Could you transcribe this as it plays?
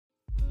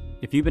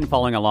If you've been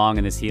following along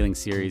in this healing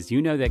series,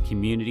 you know that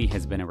community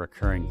has been a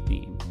recurring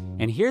theme.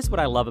 And here's what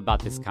I love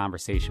about this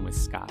conversation with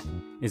Scott,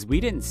 is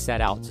we didn't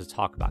set out to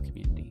talk about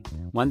community.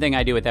 One thing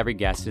I do with every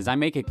guest is I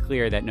make it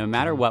clear that no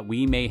matter what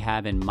we may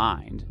have in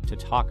mind to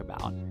talk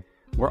about,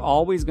 we're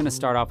always going to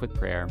start off with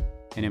prayer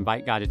and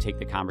invite God to take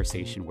the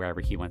conversation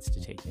wherever he wants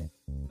to take it.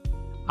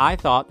 I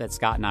thought that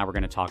Scott and I were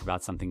going to talk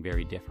about something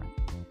very different,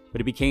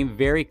 but it became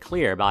very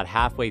clear about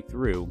halfway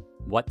through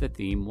what the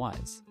theme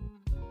was: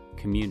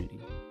 community.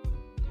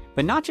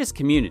 But not just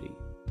community.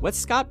 What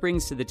Scott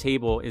brings to the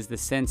table is the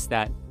sense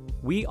that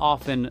we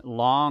often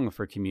long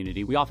for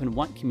community. We often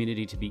want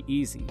community to be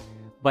easy,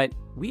 but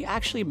we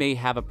actually may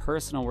have a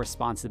personal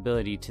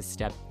responsibility to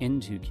step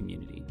into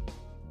community.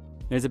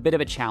 There's a bit of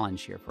a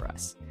challenge here for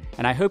us,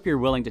 and I hope you're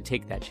willing to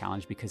take that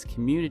challenge because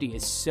community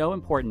is so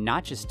important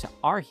not just to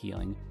our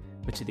healing,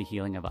 but to the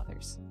healing of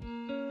others.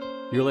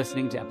 You're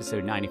listening to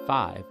episode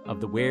 95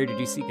 of the Where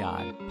Did You See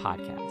God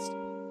podcast.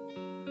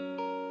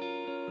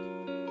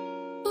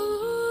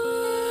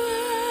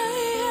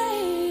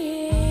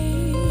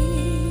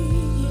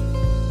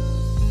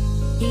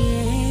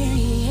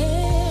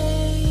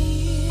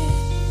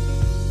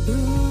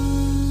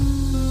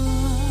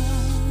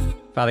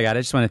 Father God, I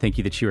just want to thank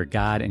you that you are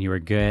God and you are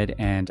good.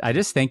 And I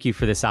just thank you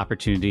for this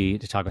opportunity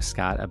to talk with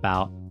Scott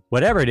about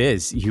whatever it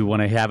is you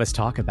want to have us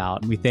talk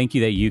about. And we thank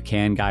you that you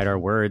can guide our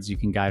words, you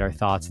can guide our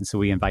thoughts. And so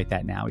we invite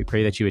that now. We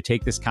pray that you would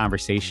take this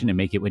conversation and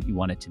make it what you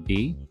want it to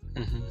be.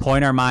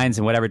 Point our minds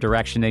in whatever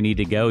direction they need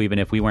to go, even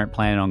if we weren't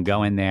planning on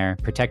going there.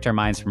 Protect our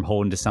minds from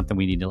holding to something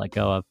we need to let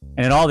go of.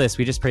 And in all this,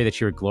 we just pray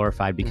that you are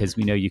glorified because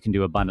we know you can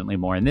do abundantly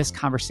more in this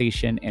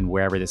conversation and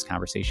wherever this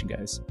conversation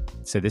goes.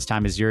 So this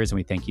time is yours and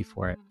we thank you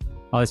for it.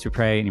 All this we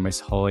pray in your most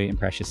holy and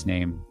precious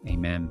name.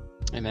 Amen.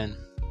 Amen.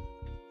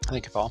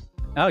 Thank you, Paul.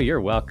 Oh, you're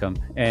welcome.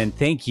 And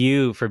thank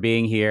you for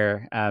being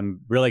here. I'm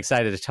really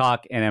excited to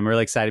talk, and I'm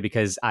really excited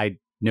because I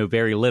know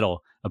very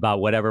little about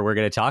whatever we're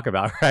going to talk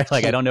about, right?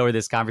 Like, I don't know where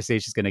this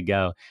conversation is going to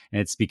go.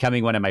 And it's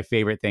becoming one of my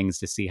favorite things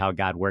to see how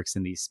God works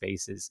in these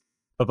spaces.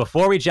 But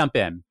before we jump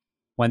in,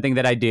 one thing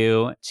that I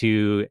do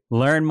to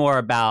learn more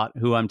about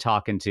who I'm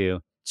talking to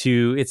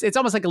it's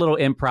almost like a little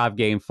improv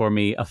game for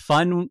me, a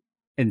fun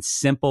and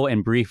simple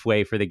and brief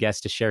way for the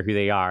guests to share who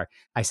they are.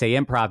 I say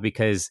improv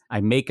because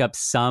I make up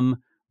some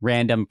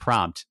random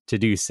prompt to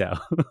do so.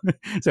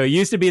 So it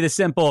used to be the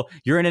simple,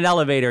 you're in an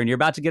elevator and you're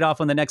about to get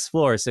off on the next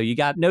floor, so you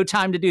got no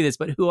time to do this,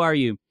 but who are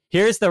you?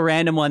 Here's the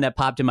random one that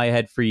popped in my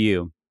head for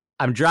you.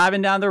 I'm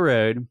driving down the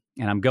road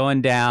and I'm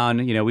going down,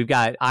 we've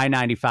got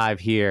I-95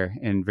 here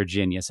in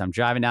Virginia. So I'm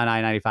driving down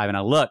I-95 and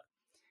I look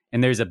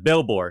and there's a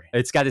billboard.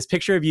 It's got this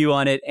picture of you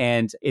on it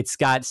and it's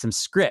got some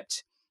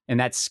script. And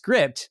that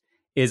script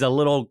is a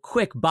little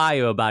quick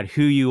bio about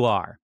who you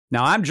are.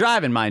 Now, I'm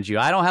driving, mind you.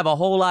 I don't have a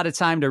whole lot of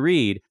time to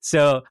read.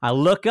 So I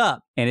look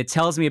up and it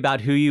tells me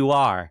about who you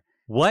are.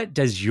 What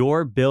does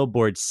your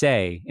billboard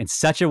say in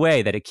such a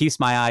way that it keeps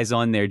my eyes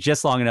on there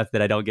just long enough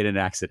that I don't get in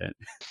an accident?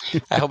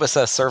 I hope it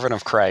says servant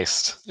of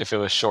Christ if it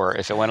was short.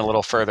 If it went a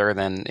little further,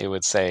 then it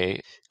would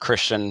say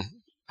Christian,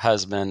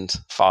 husband,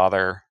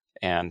 father,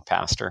 and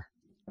pastor.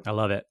 I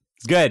love it.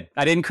 It's good.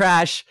 I didn't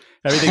crash.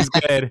 Everything's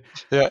good.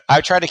 Yeah,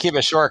 I tried to keep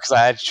it short because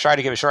I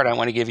don't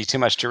want to give you too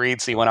much to read,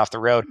 so you went off the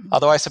road.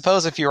 Although I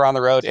suppose if you were on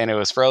the road and it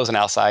was frozen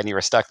outside and you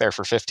were stuck there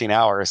for 15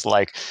 hours,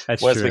 like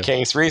was the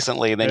case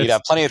recently, then you'd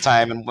have plenty of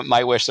time and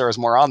might wish there was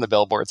more on the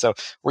billboard. So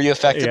were you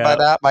affected by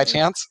that by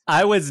chance?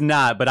 I was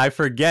not, but I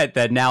forget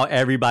that now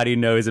everybody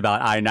knows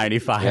about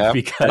I-95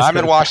 because and I'm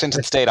in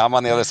Washington State. I'm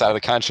on the other side of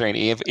the country,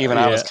 and even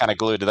I was kind of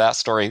glued to that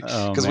story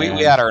because we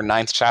had our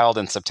 9th child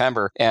in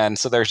September, and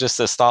so there's just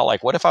this thought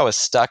like, what if I was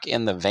stuck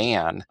in the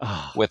van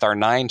with our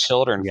 9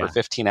 children for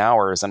 15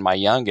 hours and my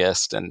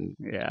youngest and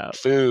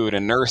food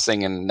and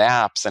nursing and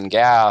naps and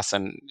gas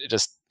and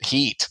just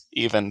heat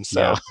even.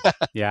 So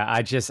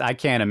I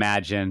can't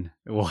imagine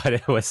what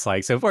it was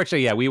like. So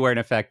fortunately, we weren't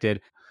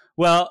affected.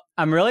 Well,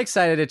 I'm really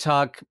excited to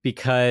talk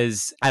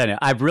because, I don't know,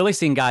 I've really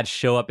seen God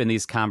show up in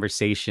these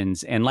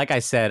conversations. And like I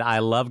said, I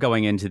love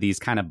going into these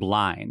kind of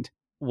blind.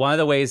 One of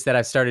the ways that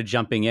I've started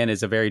jumping in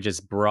is a very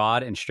just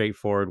broad and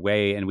straightforward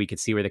way, and we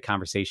could see where the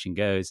conversation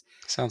goes.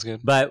 Sounds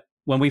good. But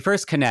when we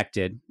first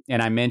connected,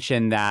 and I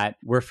mentioned that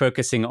we're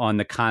focusing on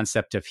the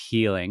concept of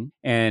healing,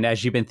 and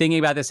as you've been thinking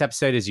about this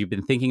episode, as you've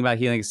been thinking about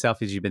healing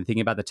yourself, as you've been thinking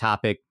about the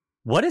topic,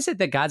 what is it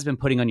that God's been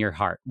putting on your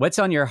heart? What's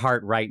on your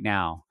heart right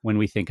now when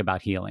we think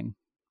about healing?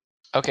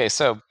 Okay,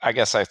 so I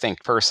guess I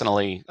think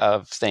personally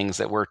of things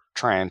that we're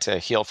trying to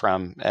heal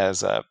from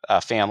as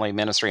a family.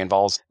 Ministry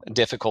involves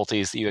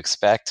difficulties that you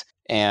expect.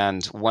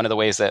 And one of the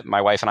ways that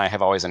my wife and I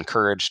have always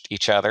encouraged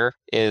each other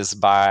is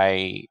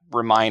by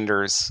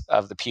reminders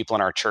of the people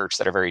in our church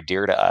that are very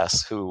dear to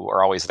us, who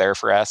are always there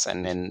for us.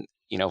 And in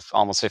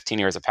almost 15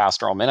 years of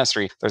pastoral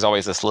ministry, there's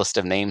always this list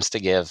of names to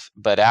give.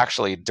 But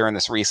actually, during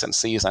this recent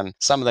season,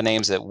 some of the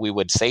names that we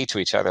would say to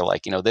each other,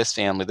 like, this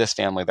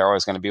family, they're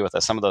always going to be with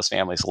us. Some of those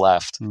families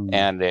left.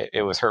 And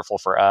it was hurtful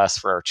for us,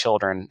 for our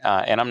children.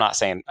 And I'm not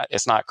saying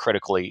it's not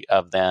critically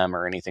of them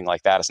or anything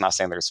like that. It's not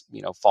saying there's,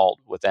 fault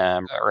with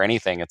them or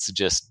anything. It's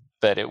just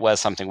but it was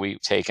something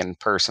we've taken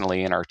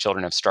personally and our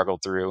children have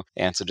struggled through.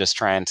 And so just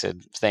trying to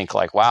think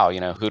like, wow,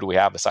 who do we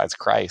have besides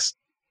Christ?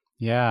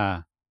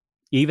 Yeah.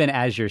 Even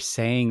as you're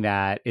saying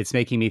that, it's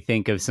making me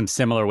think of some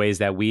similar ways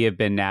that we have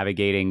been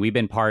navigating. We've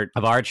been part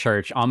of our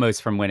church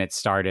almost from when it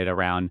started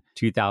around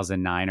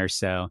 2009 or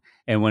so.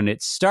 And when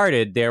it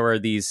started, there were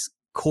these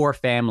core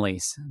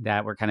families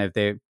that were kind of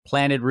the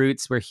planted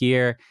roots were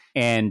here,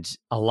 and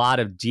a lot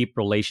of deep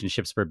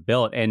relationships were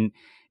built. And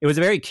it was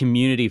a very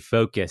community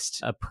focused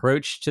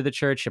approach to the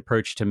church,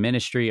 approach to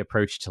ministry,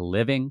 approach to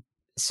living.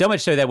 So much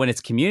so that when it's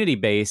community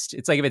based,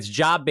 it's like if it's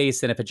job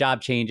based, and if a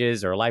job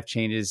changes or life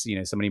changes,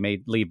 somebody may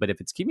leave. But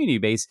if it's community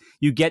based,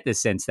 you get the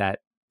sense that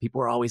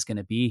people are always going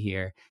to be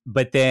here.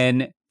 But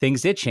then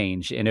things did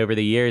change. And over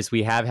the years,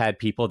 we have had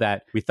people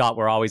that we thought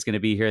were always going to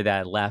be here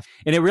that left.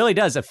 And it really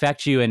does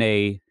affect you in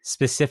a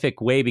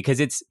specific way, because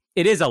it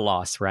is a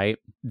loss, right?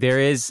 There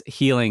is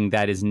healing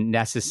that is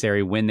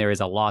necessary when there is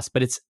a loss,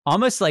 but it's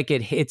almost like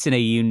it hits in a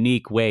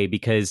unique way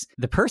because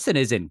the person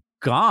isn't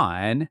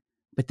gone,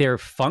 but they're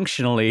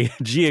functionally,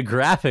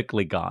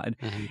 geographically gone.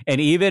 Mm-hmm. And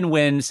even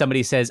when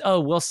somebody says, oh,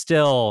 we'll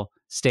still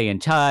stay in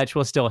touch,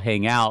 we'll still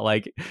hang out,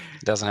 like it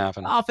doesn't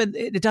happen. Often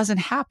it doesn't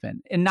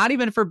happen. And not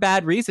even for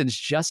bad reasons,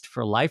 just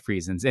for life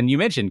reasons. And you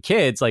mentioned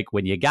kids, like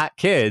when you got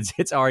kids,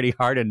 it's already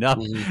hard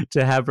enough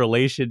to have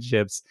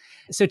relationships.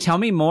 So tell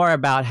me more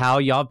about how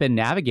y'all been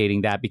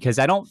navigating that, because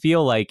I don't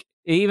feel like,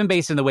 even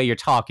based on the way you're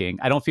talking,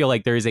 I don't feel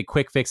like there is a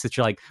quick fix that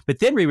you're like, but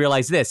then we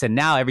realize this and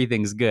now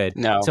everything's good.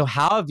 No. So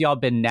how have y'all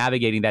been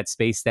navigating that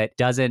space that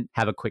doesn't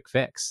have a quick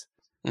fix?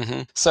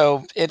 Mm-hmm.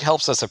 So it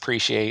helps us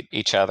appreciate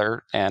each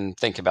other and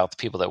think about the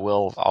people that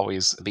will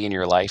always be in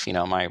your life,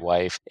 my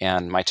wife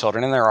and my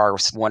children. And there are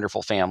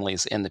wonderful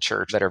families in the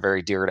church that are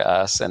very dear to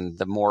us. And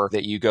the more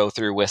that you go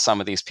through with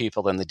some of these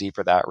people, then the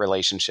deeper that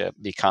relationship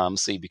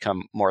becomes. So you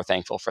become more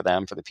thankful for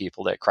them, for the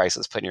people that Christ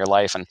has put in your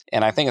life.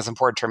 And I think it's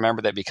important to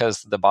remember that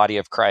because the body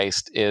of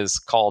Christ is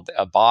called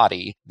a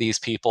body, these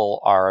people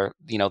are,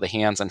 the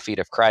hands and feet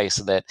of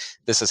Christ, that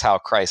this is how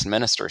Christ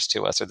ministers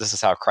to us, or this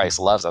is how Christ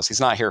loves us. He's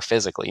not here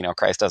physically.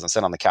 Christ doesn't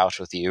sit on the couch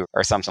with you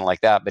or something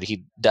like that, but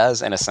he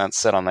does, in a sense,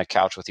 sit on the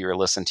couch with you or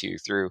listen to you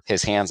through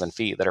his hands and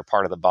feet that are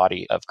part of the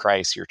body of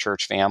Christ, your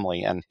church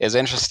family. And it's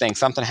interesting,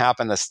 something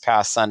happened this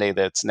past Sunday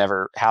that's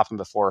never happened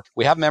before.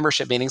 We have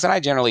membership meetings, and I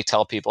generally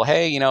tell people,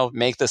 hey,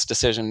 make this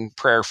decision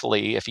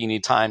prayerfully. If you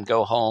need time,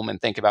 go home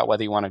and think about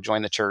whether you want to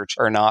join the church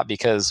or not,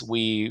 because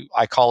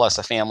I call us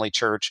a family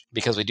church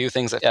because we do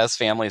things as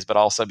families, but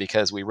also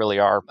because we really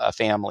are a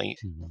family.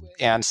 Mm-hmm.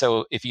 And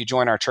so if you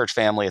join our church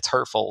family, it's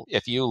hurtful.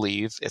 If you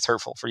leave, it's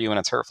hurtful for you and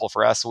it's hurtful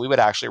for us. So we would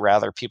actually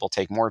rather people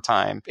take more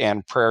time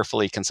and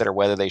prayerfully consider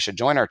whether they should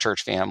join our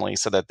church family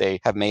so that they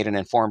have made an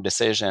informed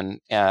decision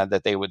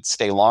that they would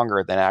stay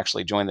longer than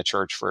actually join the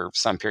church for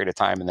some period of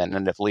time and then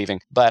end up leaving.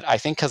 But I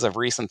think because of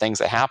recent things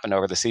that happened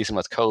over the season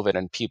with COVID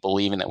and people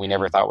leaving that we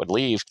never thought would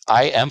leave,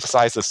 I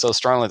emphasize this so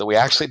strongly that we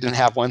actually didn't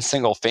have one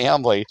single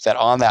family that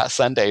on that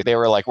Sunday, they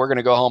were like, we're going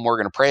to go home, we're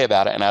going to pray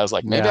about it. And I was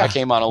like, maybe I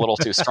came on a little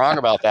too strong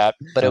about that.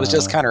 But it was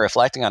just kind of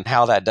reflecting on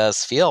how that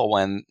does feel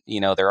when,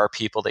 there are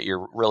people that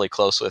you're really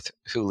close with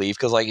who leave,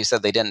 because like you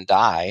said, they didn't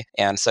die.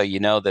 And so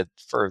that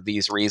for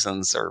these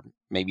reasons, or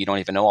maybe you don't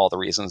even know all the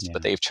reasons,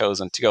 but they've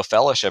chosen to go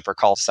fellowship or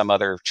call some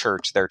other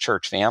church their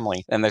church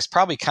family. And there's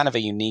probably kind of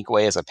a unique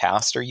way as a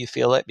pastor you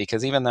feel it,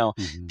 because even though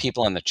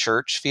people in the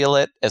church feel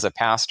it, as a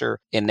pastor,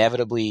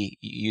 inevitably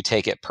you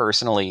take it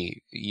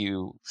personally.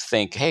 You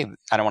think, hey,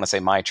 I don't want to say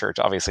my church,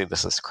 obviously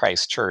this is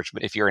Christ's church,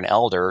 but if you're an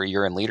elder or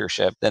you're in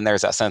leadership, then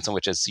there's that sense in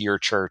which it's your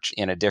church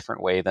in a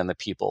different way than the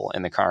people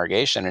in the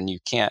congregation. And you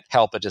can't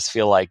help but just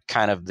feel like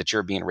kind of that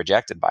you're being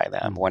rejected by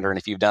them, wondering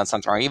if you've done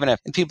something wrong. Even if,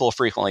 and people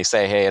frequently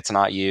say, hey, it's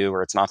not you,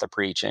 or it's not the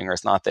preaching, or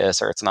it's not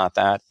this, or it's not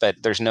that, but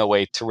there's no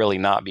way to really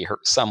not be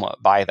hurt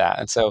somewhat by that.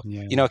 And so,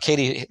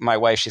 Katie, my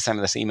wife, she sent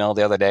me this email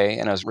the other day,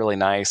 and it was really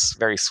nice,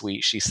 very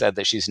sweet. She said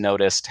that she's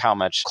noticed how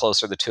much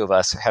closer the two of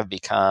us have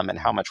become and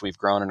how much we've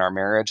grown in our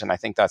marriage. And I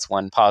think that's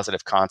one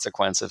positive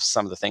consequence of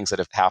some of the things that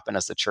have happened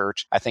as a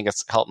church. I think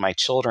it's helped my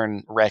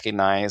children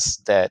recognize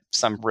that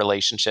some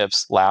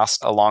relationships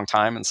last a long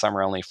time and some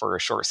are only for a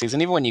short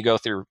season. Even when you go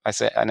through,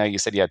 I know you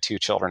said you had two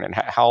children, and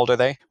how old are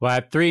they? Well, I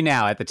have three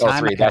now. At the time,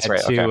 three. I That's had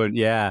right. two. Okay.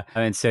 Yeah.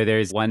 And so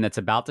there's one that's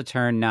about to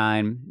turn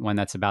 9, one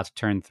that's about to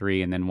turn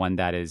 3, and then one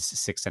that is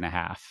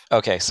 6.5.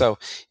 Okay. So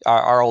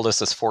our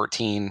oldest is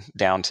 14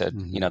 down to,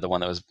 the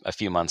one that was a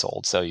few months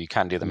old. So you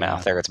kind of do the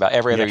math there. It's about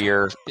every other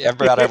year,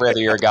 about every other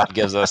year, God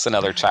gives us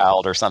another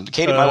child or something.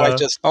 Katie, my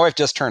wife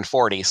just turned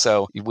 40.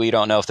 So we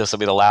don't know if this will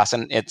be the last.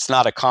 And it's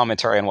not a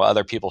commentary on what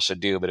other people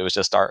should do, but it was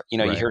just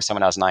you hear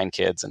someone has 9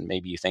 kids and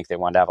maybe you think they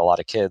want to have a lot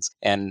of kids.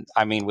 And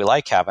I mean, we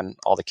like having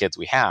all the kids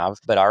we have,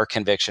 but our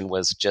conviction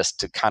was just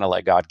to kind of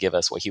let God give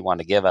us what he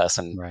wanted to give us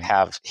and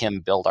have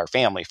him build our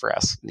family for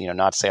us.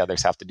 Not to say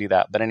others have to do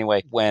that. But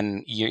anyway,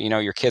 when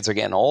your kids are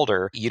getting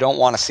older, you don't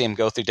want to see them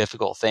go through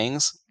difficult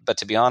things, But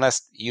to be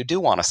honest, you do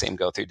want to see them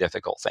go through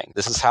difficult things.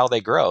 This is how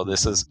they grow.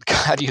 This is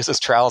God uses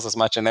trials as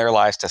much in their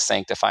lives to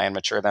sanctify and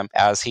mature them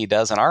as he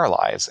does in our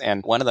lives.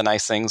 And one of the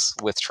nice things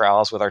with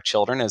trials with our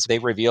children is they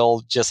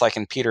reveal, just like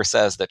in Peter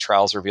says, that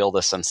trials reveal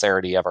the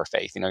sincerity of our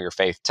faith, your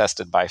faith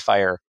tested by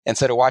fire. And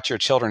so to watch your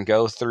children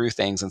go through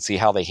things and see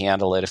how they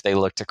handle it, if they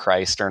look to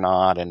Christ or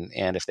not, and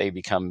if they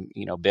become,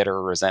 bitter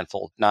or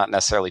resentful, not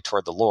necessarily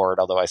toward the Lord,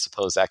 although I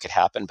suppose that could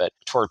happen, but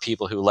toward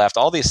people who left,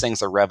 all these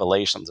things are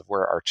revelations of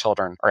where our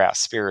children are at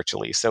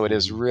spiritually. So it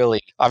is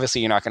really,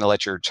 obviously, you're not going to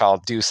let your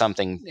child do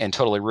something and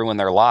totally ruin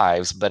their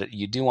lives, but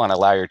you do want to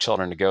allow your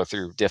children to go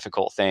through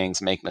difficult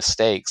things, make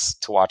mistakes,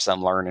 to watch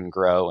them learn and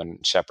grow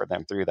and shepherd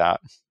them through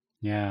that.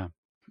 Yeah.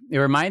 It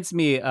reminds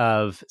me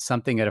of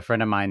something that a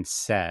friend of mine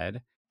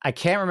said. I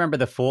can't remember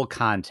the full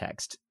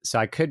context, so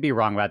I could be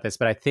wrong about this,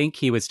 but I think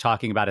he was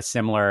talking about a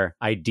similar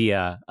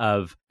idea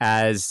of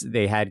as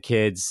they had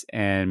kids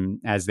and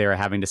as they were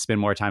having to spend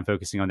more time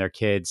focusing on their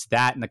kids,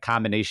 that and the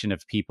combination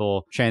of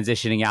people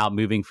transitioning out,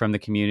 moving from the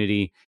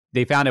community,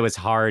 they found it was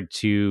hard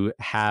to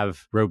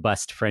have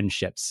robust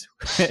friendships.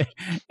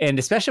 And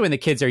especially when the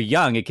kids are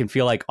young, it can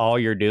feel like all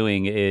you're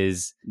doing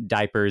is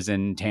diapers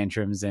and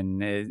tantrums.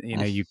 And,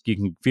 you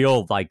can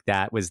feel like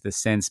that was the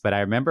sense. But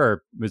I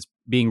remember was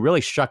being really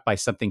struck by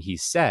something he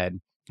said,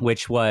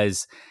 which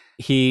was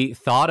he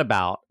thought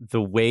about the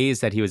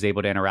ways that he was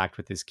able to interact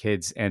with his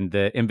kids and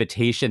the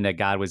invitation that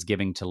God was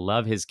giving to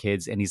love his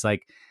kids. And he's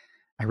like,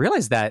 I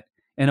realized that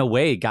in a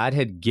way, God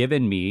had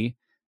given me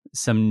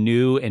some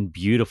new and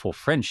beautiful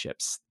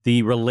friendships.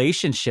 The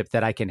relationship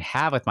that I can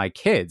have with my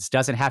kids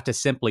doesn't have to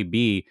simply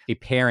be a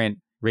parent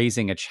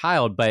raising a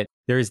child, but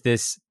there's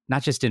this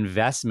not just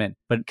investment,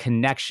 but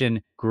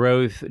connection,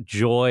 growth,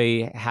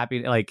 joy,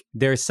 happiness. Like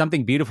there's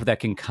something beautiful that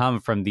can come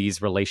from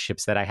these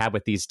relationships that I have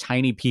with these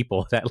tiny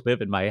people that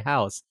live in my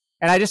house.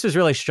 And I just was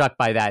really struck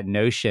by that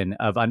notion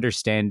of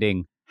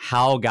understanding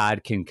how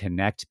God can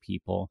connect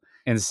people.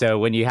 And so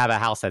when you have a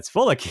house that's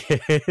full of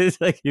kids,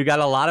 like you got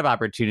a lot of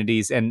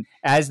opportunities. And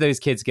as those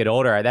kids get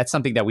older, that's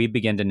something that we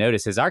begin to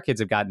notice as our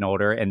kids have gotten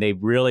older and they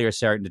really are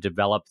starting to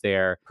develop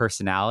their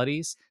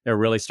personalities. They're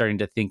really starting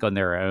to think on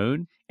their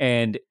own.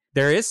 And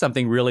there is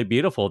something really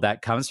beautiful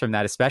that comes from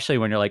that, especially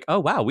when you're like, oh,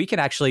 wow, we can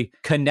actually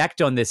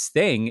connect on this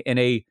thing in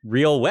a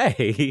real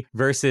way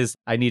versus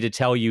I need to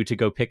tell you to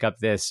go pick up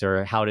this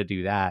or how to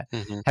do that.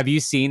 Mm-hmm. Have you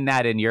seen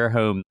that in your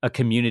home, a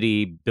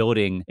community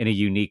building in a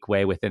unique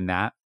way within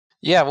that?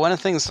 Yeah, one of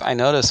the things I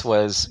noticed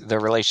was the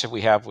relationship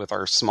we have with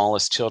our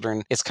smallest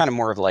children. It's kind of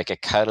more of like a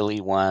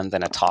cuddly one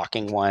than a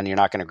talking one. You're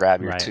not going to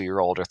grab your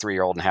 2-year-old or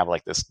 3-year-old and have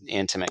like this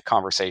intimate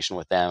conversation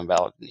with them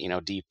about,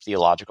 deep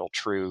theological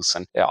truths.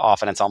 And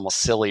often it's almost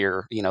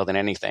sillier, than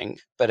anything.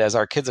 But as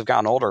our kids have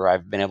gotten older,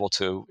 I've been able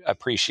to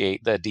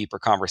appreciate the deeper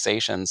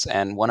conversations.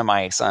 And one of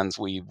my sons,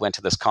 we went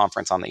to this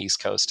conference on the East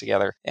Coast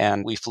together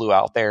and we flew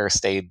out there,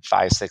 stayed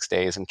 5-6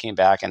 days and came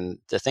back. And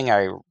the thing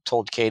I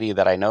told Katie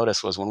that I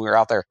noticed was when we were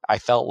out there, I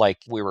felt like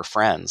we were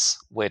friends,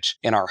 which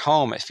in our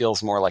home, it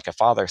feels more like a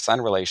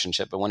father-son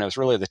relationship. But when it was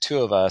really the two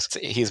of us,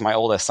 he's my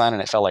oldest son,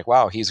 and it felt like,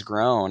 wow, he's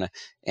grown.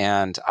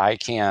 And I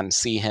can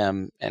see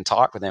him and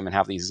talk with him and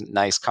have these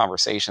nice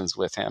conversations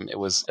with him. It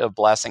was a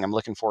blessing. I'm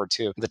looking forward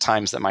to the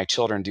times that my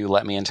children do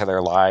let me into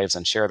their lives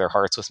and share their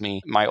hearts with me.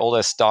 My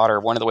oldest daughter,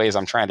 one of the ways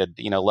I'm trying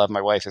to, love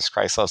my wife as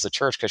Christ loves the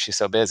church because she's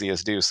so busy,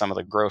 is do some of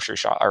the grocery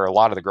shop or a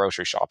lot of the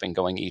grocery shopping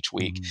going each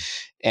week.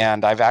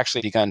 And I've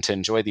actually begun to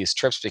enjoy these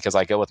trips because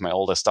I go with my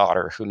oldest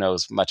daughter, who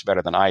knows much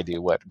better than I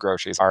do what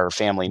groceries our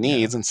family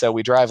needs. And so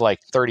we drive like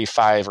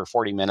 35 or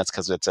 40 minutes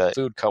because it's a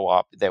food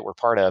co-op that we're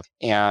part of.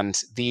 And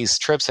these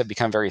trips have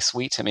become very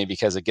sweet to me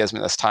because it gives me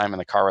this time in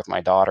the car with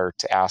my daughter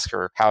to ask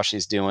her how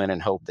she's doing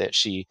and hope that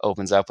she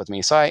opens up with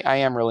me. So I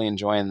am really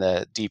enjoying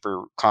the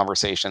deeper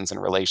conversations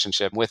and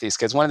relationship with these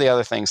kids. One of the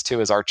other things too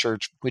is our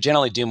church, we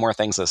generally do more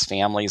things as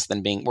families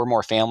than we're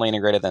more family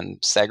integrated than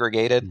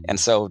segregated. And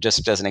so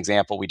just as an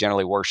example, we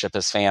generally worship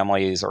as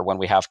families, or when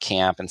we have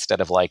camp,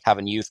 instead of like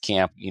having youth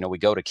camp, we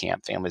go to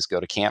camp, families go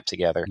to camp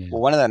together.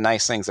 Well, one of the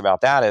nice things about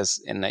that is,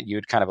 and that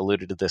you'd kind of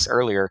alluded to this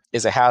earlier,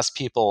 is it has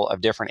people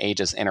of different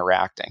ages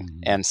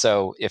interacting. And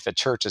so if a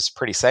church is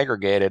pretty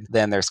segregated,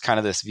 then there's kind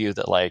of this view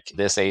that like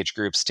this age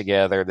group's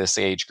together, this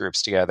age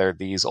group's together,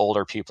 these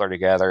older people are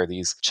together,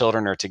 these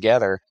children are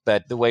together.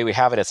 But the way we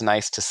have it, it's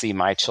nice to see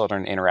my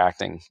children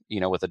interacting,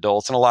 with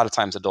adults. And a lot of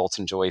times adults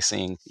enjoy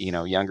seeing,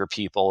 younger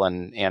people,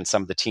 and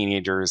some of the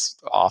teenagers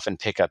often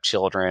pick up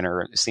children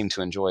or seem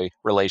to enjoy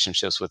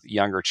relationships with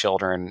younger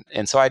children.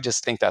 And so I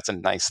just think that's a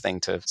nice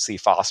thing to see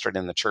fostered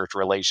in the church,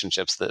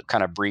 relationships that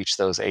kind of breach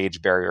those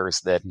age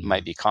barriers that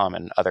might be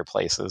common other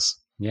places.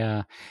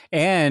 Yeah.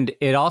 And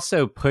it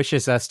also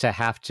pushes us to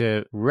have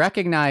to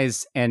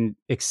recognize and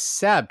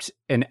accept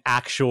an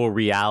actual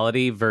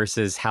reality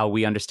versus how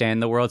we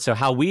understand the world. So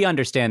how we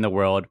understand the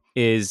world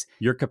is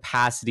your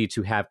capacity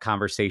to have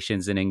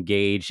conversations and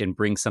engage and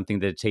bring something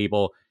to the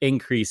table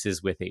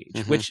increases with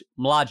age, which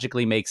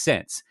logically makes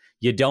sense.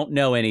 You don't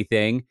know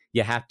anything.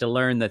 you have to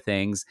learn the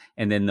things.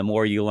 And then the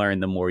more you learn,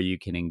 the more you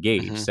can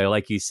engage. Mhm. So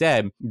like you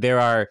said, there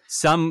are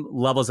some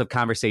levels of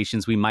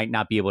conversations we might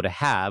not be able to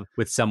have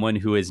with someone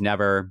who has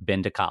never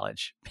been to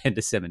college, been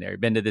to seminary,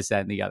 been to this,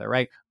 that, and the other,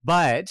 right?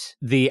 But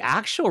the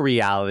actual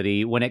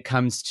reality when it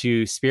comes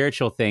to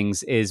spiritual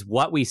things is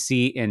what we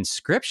see in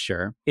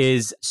scripture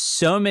is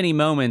so many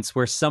moments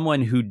where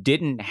someone who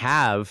didn't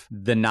have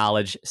the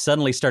knowledge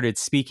suddenly started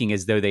speaking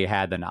as though they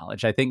had the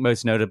knowledge. I think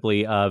most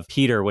notably of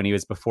Peter when he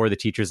was before the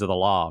teachers of the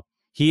law.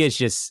 He is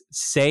just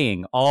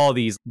saying all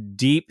these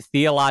deep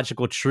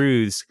theological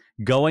truths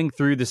going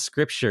through the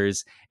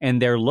scriptures,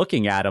 and they're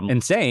looking at him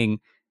and saying,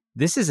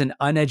 this is an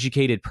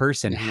uneducated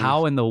person. Mhm.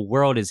 How in the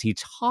world is he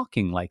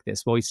talking like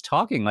this? Well, he's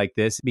talking like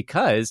this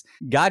because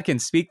God can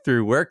speak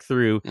through, work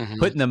through, Mhm.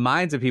 put in the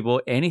minds of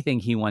people anything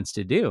he wants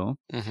to do,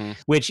 Mhm.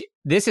 which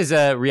this is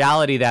a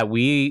reality that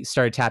we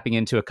started tapping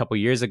into a couple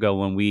years ago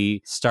when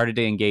we started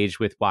to engage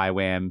with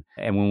YWAM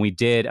and when we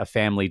did a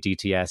family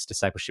DTS,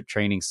 discipleship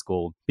training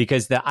school,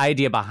 because the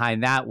idea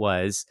behind that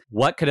was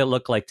what could it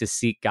look like to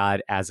seek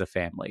God as a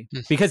family?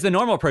 Because the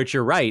normal approach,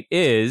 you're right,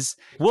 is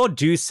we'll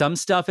do some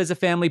stuff as a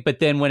family, but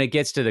then when it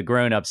gets to the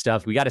grown up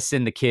stuff, we got to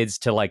send the kids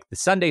to like the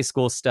Sunday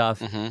school stuff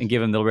Mhm. and give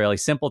them the really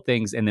simple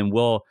things. And then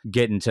we'll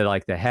get into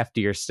like the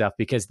heftier stuff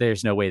because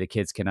there's no way the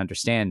kids can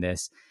understand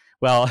this.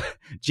 Well,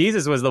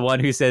 Jesus was the one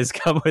who says,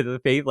 come with a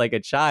faith like a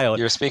child.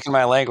 You're speaking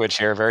my language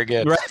here. Very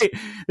good. Right.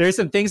 There's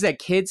some things that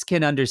kids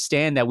can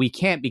understand that we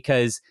can't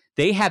because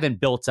they haven't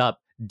built up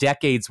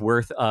decades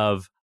worth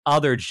of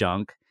other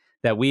junk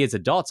that we as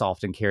adults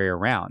often carry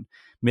around.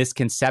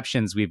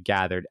 Misconceptions we've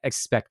gathered,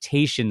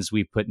 expectations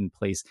we've put in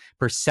place,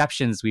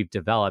 perceptions we've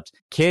developed.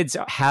 Kids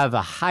have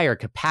a higher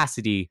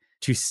capacity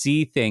to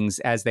see things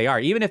as they are,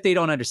 even if they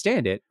don't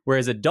understand it.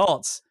 Whereas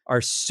adults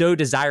are so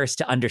desirous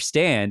to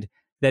understand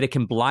that it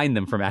can blind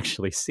them from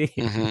actually seeing.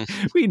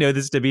 Mhm. We know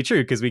this to be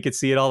true because we could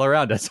see it all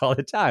around us all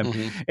the time.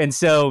 Mhm. And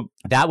so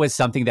that was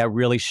something that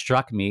really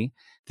struck me.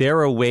 There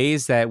were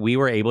ways that we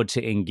were able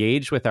to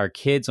engage with our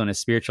kids on a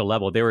spiritual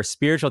level. There were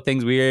spiritual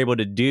things we were able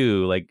to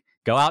do, like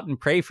go out and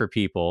pray for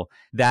people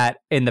that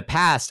in the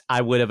past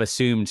I would have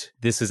assumed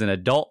this is an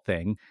adult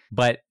thing,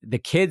 but the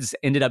kids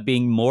ended up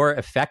being more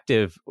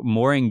effective,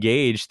 more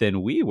engaged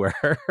than we were.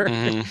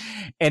 Mhm.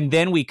 And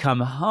then we come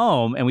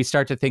home and we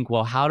start to think,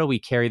 well, how do we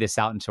carry this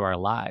out into our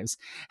lives?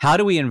 How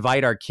do we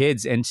invite our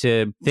kids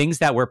into things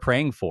that we're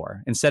praying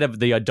for? Instead of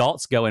the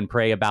adults go and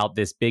pray about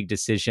this big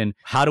decision,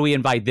 how do we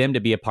invite them to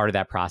be a part of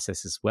that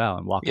process as well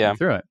and walk them Yeah.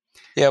 through it?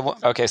 Yeah, well,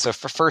 okay, so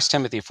for 1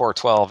 Timothy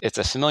 4:12, it's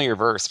a familiar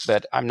verse,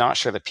 but I'm not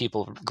sure that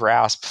people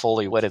grasp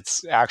fully what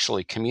it's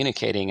actually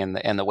communicating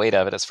and the weight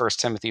of it. It's 1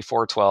 Timothy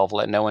 4:12,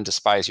 let no one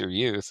despise your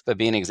youth, but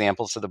be an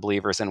example to the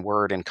believers in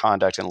word and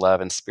conduct and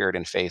love and spirit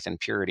and faith and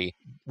purity.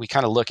 We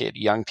kind of look at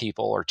young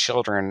people or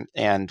children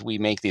and we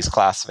make these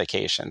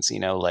classifications,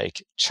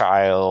 like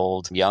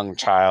child,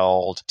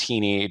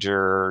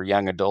 teenager,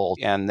 young adult,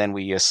 and then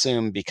we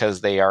assume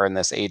because they are in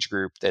this age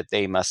group that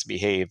they must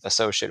behave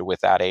associated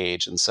with that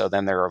age. And so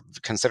then there are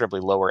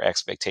considerably lower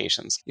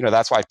expectations.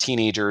 That's why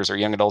teenagers or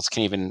young adults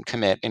can even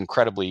commit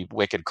incredibly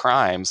wicked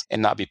crimes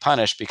and not be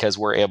punished because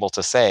we're able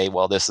to say,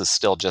 well, this is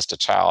still just a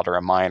child or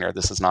a minor.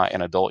 This is not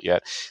an adult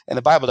yet. And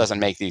the Bible doesn't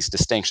make these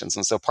distinctions.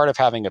 And so part of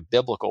having a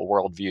biblical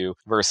worldview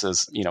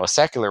versus, a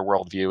secular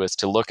worldview is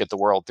to look at the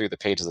world through the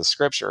pages of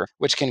Scripture,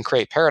 which can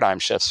create paradigm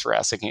shifts for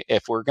us.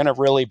 If we're going to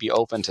really be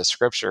open to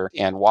Scripture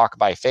and walk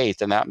by faith,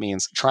 then that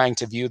means trying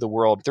to view the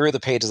world through the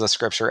pages of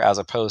Scripture as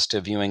opposed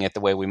to viewing it the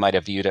way we might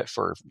have viewed it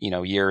for,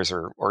 years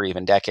or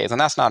even decades.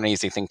 And that's not an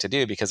easy thing to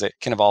do because it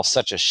can involve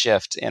such a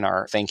shift in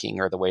our thinking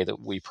or the way that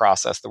we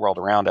process the world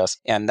around us.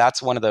 And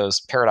that's one of those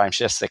paradigm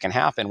shifts that can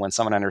happen when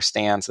someone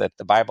understands that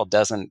the Bible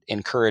doesn't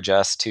encourage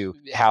us to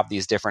have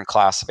these different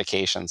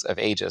classifications of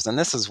ages. And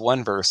this is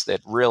one verse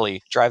that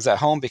really drives that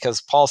home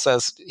because Paul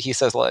says,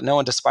 let no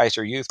one despise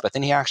your youth, but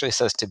then he actually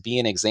says to be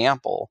an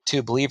example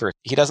to believers.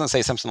 He doesn't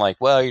say something like,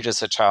 well, you're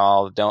just a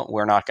child.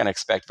 We're not going to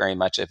expect very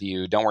much of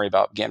you. Don't worry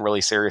about getting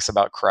really serious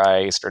about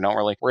Christ, or don't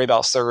really worry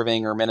about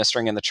serving or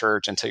ministering in the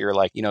church until you're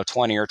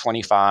 20 or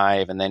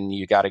 25. And then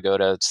you got to go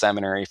to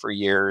seminary for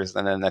years.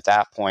 And then at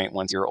that point,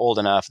 once you're old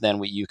enough,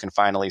 then you can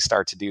finally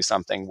start to do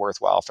something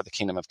worthwhile for the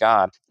kingdom of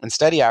God.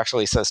 Instead, he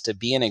actually says to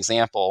be an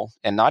example,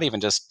 and not even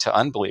just to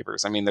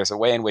unbelievers. I mean, there's a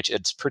way in which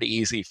it's pretty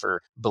easy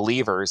for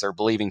believers or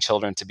believing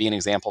children to be an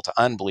example to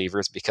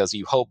unbelievers because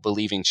you hope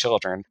believing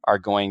children are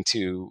going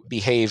to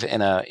behave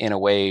in a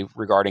way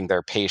regarding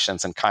their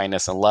patience and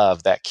kindness and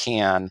love that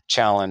can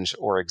challenge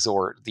or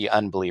exhort the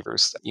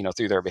unbelievers,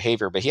 through their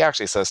behavior. But he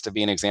actually says to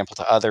be an example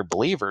to other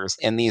believers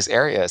in these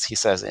areas. He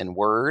says in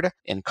word,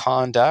 in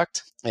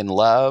conduct, in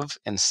love,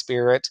 in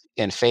spirit,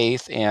 in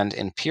faith, and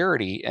in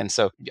purity. And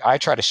so I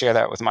try to share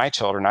that with my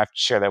children. I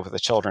share that with the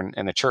children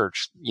in the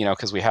church,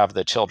 because we have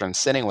the children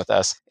sitting with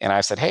us. And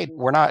I've said, hey,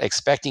 we're not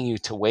expecting you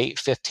to wait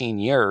 15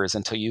 years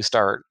until you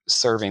start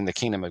serving the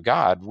kingdom of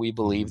God. We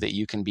believe that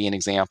you can be an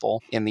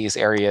example in these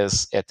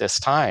areas at this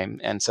time.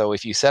 And so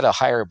if you set a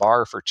higher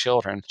bar for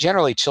children,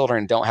 generally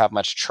children don't have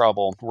much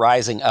trouble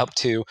rising up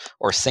to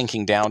or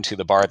sinking down to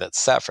the bar that's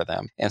set for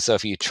them. And so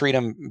if you treat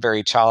them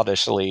very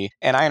childishly,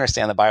 and I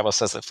understand the Bible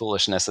says that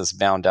foolishness is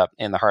bound up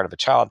in the heart of a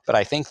child, but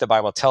I think the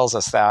Bible tells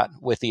us that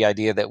with the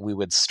idea that we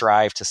would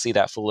strive to see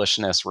that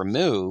foolishness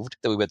removed,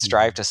 that we would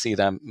strive to see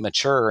them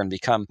mature and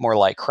become more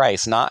like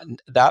Christ. Not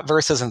that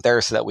verse isn't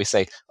there so that we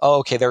say, oh,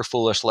 okay, they're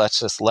foolish, let's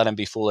just let them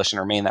be foolish and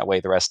remain that way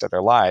the rest of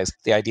their lives.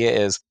 The idea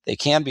is they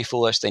can be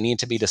foolish, they need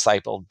to be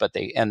discipled,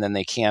 and then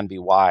they can be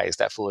wise.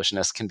 That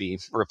foolishness can be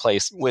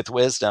replaced with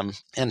wisdom.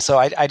 And so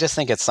I just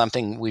think it's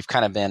something we've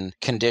kind of been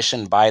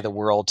conditioned by the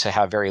world to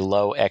have very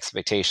low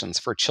expectations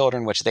for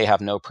children, which they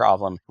have no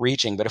problem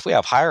reaching. But if we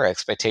have higher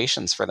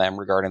expectations for them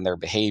regarding their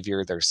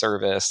behavior, their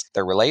service,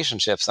 their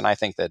relationships, and I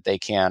think that they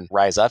can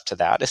rise up to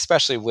that,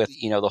 especially with,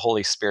 the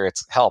Holy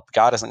Spirit's help.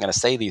 God isn't going to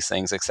say these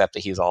things except that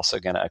he's also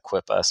going to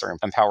equip us or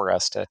empower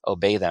us to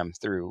obey them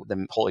through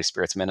the Holy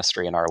Spirit's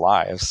ministry in our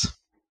lives.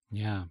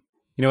 Yeah.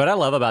 What I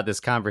love about this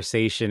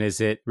conversation is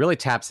it really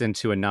taps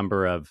into a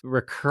number of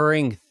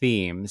recurring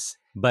themes,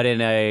 but in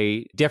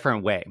a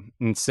different way.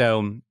 And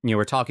so,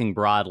 we're talking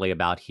broadly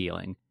about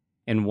healing.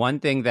 And one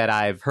thing that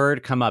I've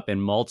heard come up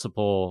in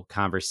multiple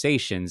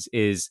conversations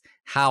is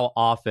how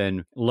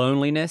often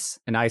loneliness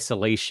and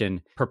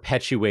isolation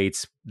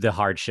perpetuates the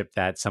hardship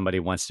that somebody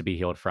wants to be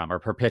healed from, or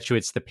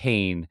perpetuates the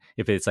pain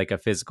if it's like a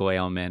physical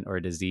ailment or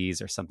a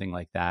disease or something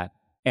like that.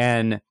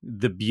 And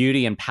the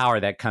beauty and power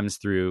that comes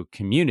through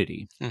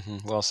community.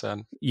 Mm-hmm. Well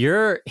said.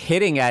 You're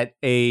hitting at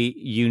a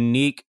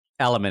unique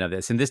element of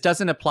this. And this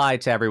doesn't apply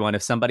to everyone.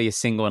 If somebody is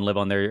single and live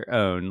on their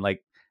own,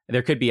 like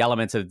there could be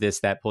elements of this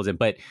that pulls in.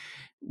 But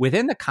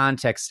within the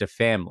context of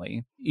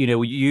family,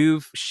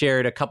 you've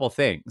shared a couple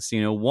things.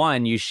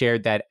 One, you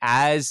shared that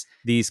as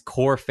these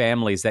core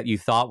families that you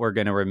thought were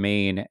going to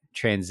remain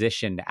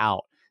transitioned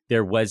out,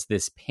 there was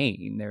this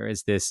pain, there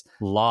is this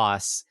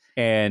loss,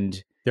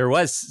 and there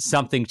was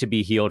something to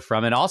be healed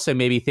from, and also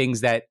maybe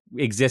things that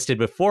existed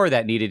before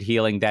that needed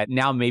healing that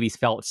now maybe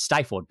felt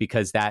stifled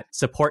because that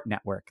support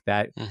network,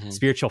 that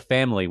spiritual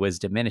family was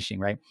diminishing,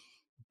 right?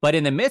 But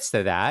in the midst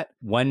of that,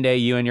 one day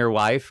you and your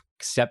wife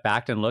stepped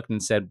back and looked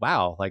and said,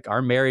 wow, like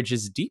our marriage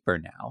is deeper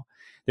now.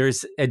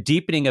 There's a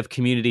deepening of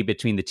community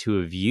between the two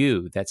of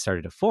you that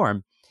started to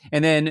form.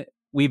 And then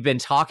we've been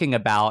talking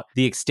about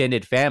the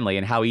extended family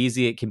and how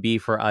easy it can be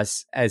for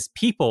us as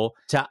people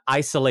to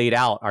isolate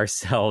out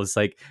ourselves.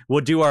 Like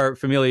we'll do our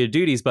familiar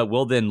duties, but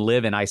we'll then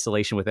live in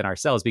isolation within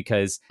ourselves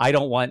because I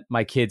don't want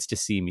my kids to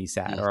see me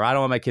sad, or I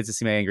don't want my kids to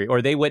see me angry,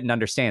 or they wouldn't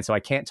understand. So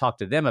I can't talk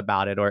to them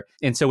about it.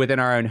 And so within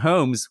our own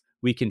homes,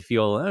 we can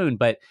feel alone.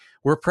 But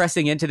we're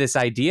pressing into this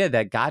idea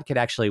that God could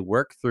actually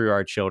work through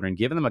our children,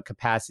 give them a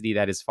capacity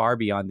that is far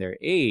beyond their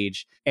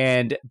age,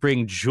 and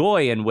bring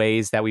joy in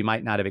ways that we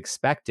might not have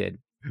expected.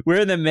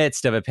 We're in the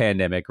midst of a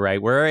pandemic, right?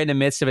 We're in the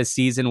midst of a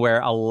season where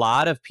a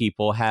lot of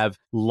people have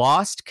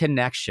lost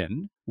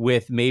connection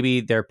with maybe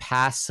their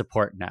past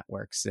support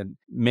networks. And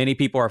many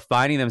people are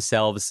finding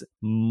themselves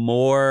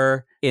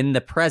more in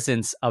the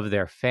presence of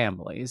their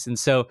families. And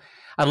so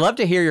I'd love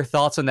to hear your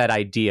thoughts on that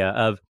idea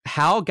of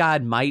how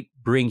God might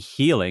bring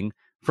healing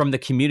from the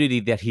community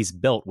that he's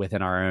built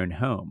within our own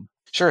home.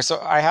 Sure.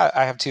 So I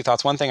have two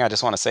thoughts. One thing I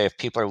just want to say, if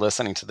people are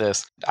listening to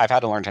this, I've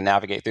had to learn to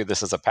navigate through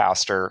this as a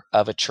pastor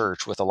of a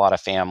church with a lot of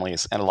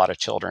families and a lot of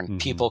children.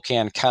 People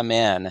can come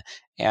in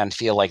and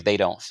feel like they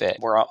don't fit.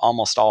 We're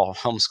almost all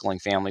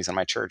homeschooling families in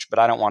my church, but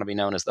I don't want to be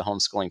known as the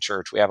homeschooling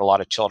church. We have a lot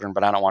of children,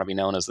 but I don't want to be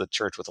known as the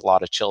church with a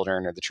lot of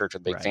children or the church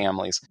with big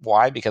families.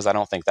 Why? Because I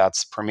don't think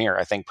that's premier.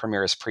 I think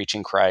premier is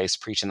preaching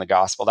Christ, preaching the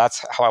gospel.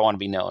 That's how I want to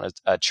be known, as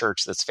a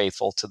church that's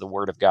faithful to the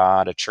word of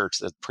God, a church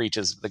that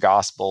preaches the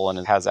gospel and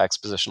it has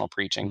expositional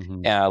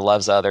preaching, and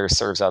loves others,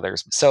 serves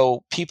others.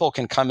 So people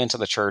can come into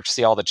the church,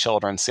 see all the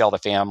children, see all the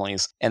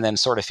families, and then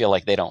sort of feel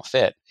like they don't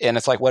fit. And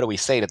it's like, what do we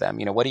say to them?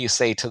 What do you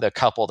say to the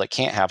couple that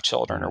can't have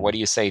children? Or what do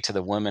you say to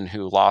the woman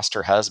who lost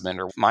her husband?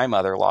 Or my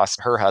mother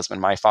lost her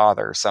husband, my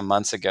father, some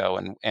months ago.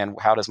 And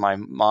how does my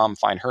mom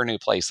find her new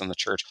place in the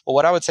church? Well,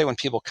 what I would say when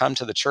people come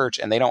to the church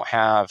and they don't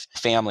have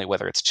family,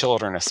 whether it's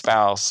children, a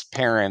spouse,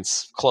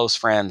 parents, close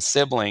friends,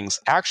 siblings,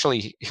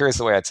 actually, here's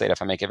the way I'd say it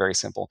if I make it very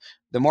simple.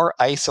 The more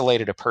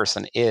isolated a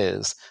person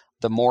is,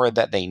 the more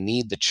that they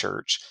need the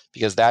church,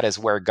 because that is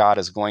where God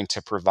is going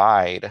to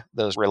provide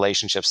those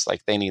relationships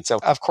like they need. So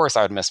of course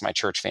I would miss my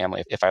church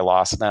family if I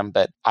lost them,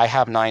 but I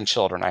have 9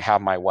 children. I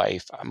have my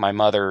wife. My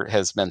mother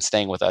has been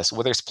staying with us.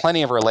 Well, there's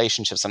plenty of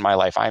relationships in my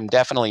life. I'm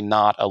definitely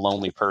not a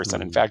lonely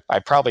person. In fact, I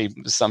probably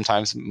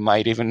sometimes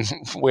might even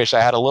wish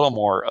I had a little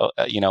more,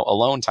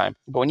 alone time.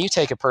 But when you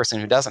take a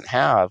person who doesn't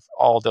have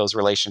all those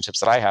relationships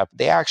that I have,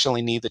 they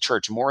actually need the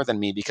church more than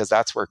me, because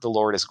that's where the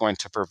Lord is going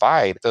to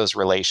provide those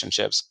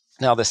relationships.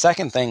 Now, the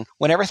second thing,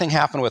 when everything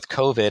happened with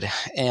COVID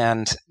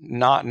and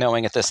not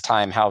knowing at this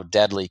time how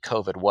deadly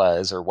COVID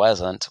was or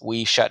wasn't,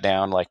 we shut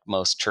down like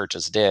most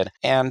churches did.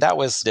 And that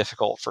was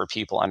difficult for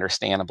people,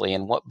 understandably.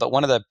 But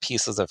one of the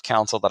pieces of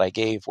counsel that I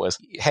gave was,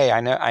 hey,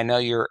 I know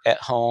you're at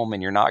home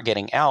and you're not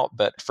getting out,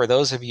 but for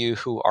those of you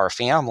who are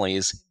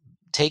families,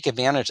 take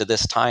advantage of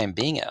this time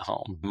being at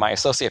home. Mhm. My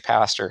associate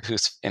pastor,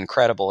 who's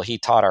incredible, he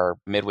taught our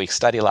midweek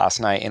study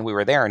last night, and we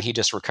were there, and he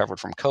just recovered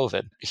from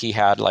COVID. He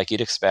had, like you'd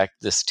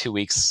expect, this 2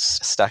 weeks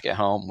stuck at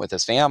home with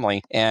his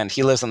family, and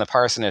he lives in the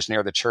parsonage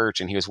near the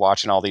church, and he was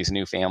watching all these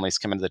new families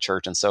come into the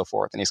church and so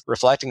forth, and he's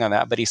reflecting on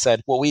that. But he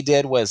said, what we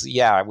did was,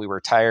 yeah, we were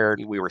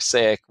tired, we were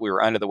sick, we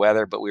were under the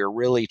weather, but we were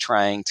really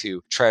trying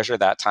to treasure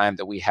that time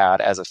that we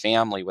had as a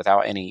family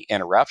without any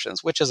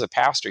interruptions, which as a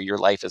pastor, your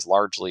life is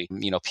largely,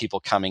 people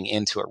coming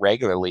into it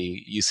regularly.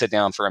 You sit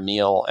down for a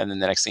meal, and then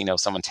the next thing you know,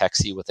 someone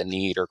texts you with a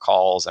need or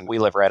calls, and we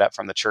live right up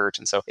from the church.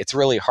 And so it's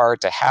really hard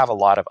to have a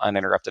lot of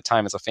uninterrupted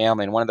time as a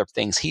family. And one of the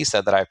things he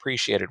said that I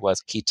appreciated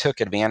was he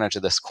took advantage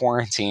of this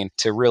quarantine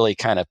to really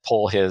kind of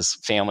pull his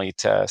family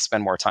to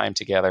spend more time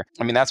together.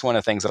 I mean, that's one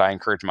of the things that I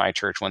encouraged my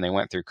church when they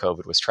went through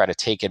COVID, was try to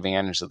take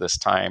advantage of this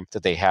time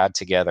that they had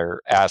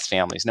together as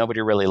families. Nobody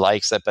really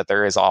likes it, but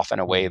there is often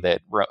a way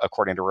that,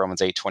 according to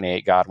Romans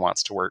 8:28, God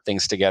wants to work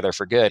things together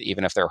for good,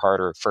 even if they're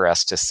harder for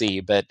us to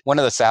see. But one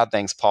of the sad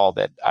things, Paul,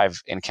 that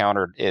I've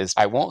encountered is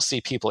I won't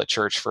see people at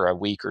church for a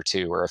week or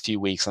two or a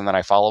few weeks, and then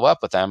I follow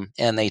up with them,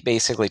 and they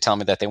basically tell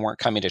me that they weren't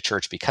coming to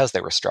church because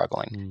they were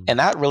struggling. And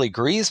that really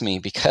grieves me,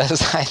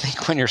 because I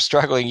think when you're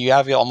struggling, you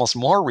have almost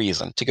more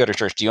reason to go to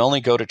church. Do you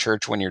only go to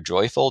church when you're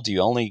joyful? Do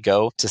you only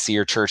go to see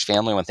your church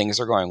family when things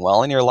are going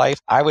well in your life?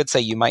 I would say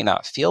you might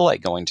not feel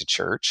like going to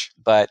church,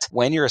 but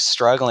when you're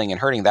struggling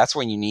and hurting, that's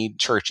when you need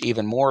church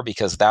even more,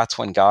 because that's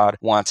when God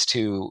wants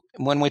to,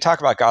 when we talk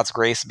about God's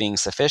grace being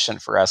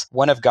sufficient for us,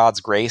 one of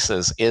God's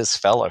graces is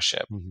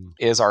fellowship,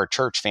 is our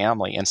church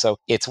family. And so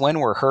it's when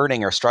we're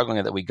hurting or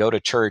struggling that we go to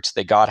church,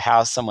 that God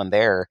has someone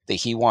there that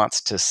he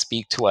wants to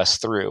speak to us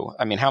through.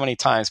 I mean, how many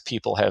times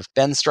people have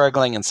been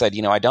struggling and said,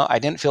 I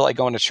didn't feel like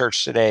going to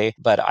church today,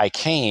 but I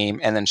came.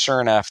 And then sure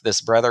enough,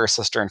 this brother or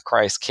sister in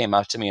Christ came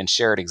up to me and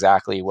shared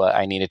exactly what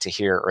I needed to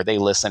hear, or they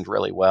listened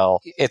really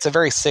well. It's a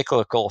very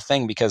cyclical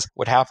thing, because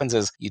what happens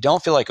is you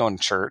don't feel like going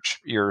to church,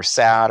 you're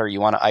sad, or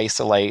you want to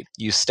isolate,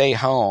 you stay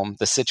home,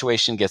 the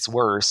situation gets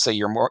worse, so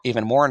you're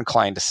even more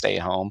inclined to stay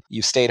home.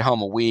 You've stayed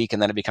home a week,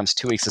 and then it becomes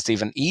 2 weeks. It's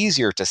even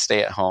easier to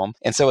stay at home.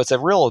 And so it's a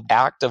real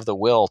act of the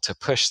will to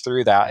push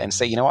through that and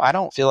say, I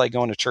don't feel like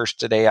going to church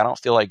today. I don't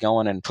feel like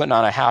going and putting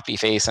on a happy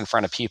face in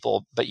front of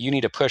people, but you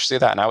need to push through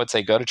that. And I would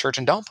say, go to church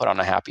and don't put on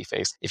a happy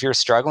face. If you're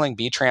struggling,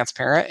 be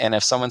transparent. And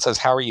if someone says,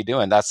 how are you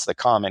doing? That's the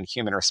common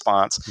human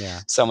response.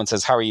 Yeah. Someone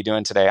says, how are you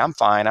doing today? I'm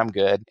fine. I'm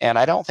good. And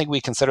I don't think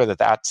we consider that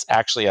that's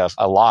actually a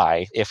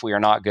lie if we are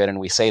not good and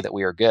we say that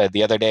we are good.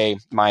 The other day,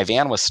 my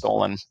van was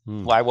stolen.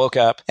 Well, I woke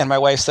up and my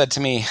wife said to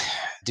me,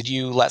 did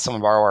you let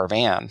someone borrow our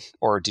van,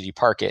 or did you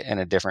park it in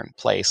a different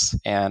place?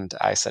 And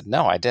I said,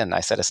 no, I didn't. I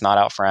said, it's not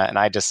out front. And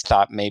I just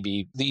thought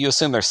maybe you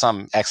assume there's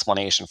some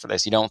explanation for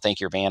this. You don't think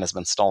your van has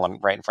been stolen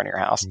right in front of your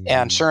house.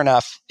 And sure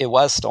enough, it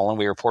was stolen.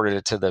 We reported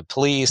it to the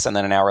police. And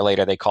then an hour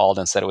later, they called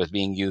and said it was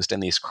being used in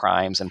these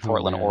crimes in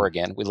Portland,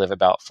 Oregon. We live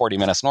about 40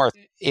 minutes north.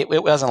 It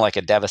wasn't like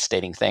a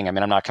devastating thing. I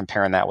mean, I'm not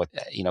comparing that with,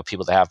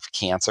 people that have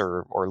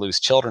cancer or lose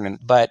children.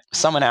 But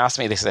someone asked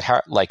me, they said,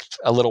 like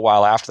a little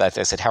while after that,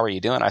 they said, how are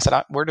you doing? I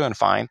said, we're doing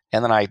fine.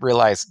 And then I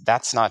realized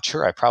that's not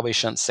true. I probably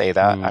shouldn't say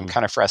that. I'm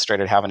kind of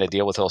frustrated having to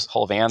deal with this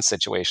whole van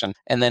situation,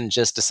 and then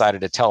just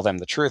decided to tell them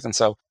the truth. And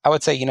so I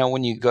would say,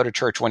 when you go to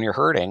church, when you're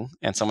hurting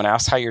and someone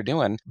asks how you're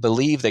doing,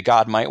 believe that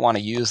God might want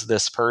to use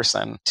this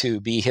person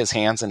to be his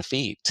hands and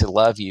feet, to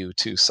love you,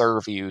 to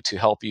serve you, to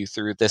help you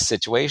through this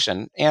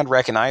situation, and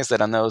recognize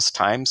that on those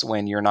times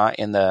when you're not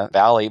in the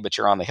valley, but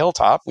you're on the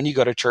hilltop, when you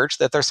go to church,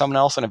 that there's someone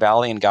else in a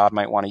valley and God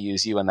might want to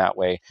use you in that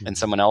way in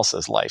someone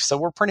else's life. So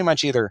we're pretty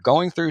much either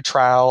going through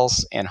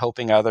trials and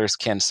hoping others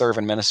can serve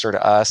and minister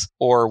to us,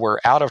 or we're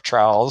out of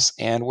trials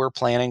and we're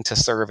planning to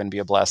serve and be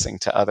a blessing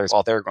to others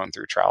while they're going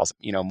through trials.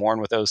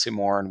 Mourn with those who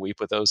mourn, weep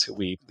with those who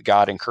weep.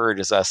 God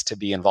encourages us to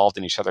be involved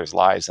in each other's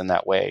lives in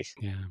that way.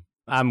 Yeah.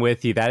 I'm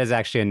with you. That is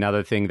actually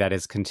another thing that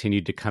has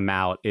continued to come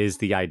out, is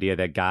the idea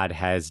that God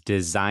has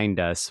designed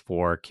us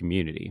for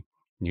community.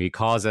 He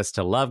calls us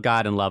to love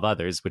God and love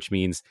others, which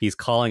means he's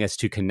calling us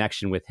to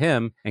connection with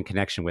him and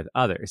connection with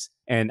others.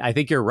 And I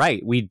think you're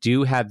right. We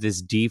do have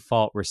this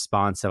default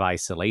response of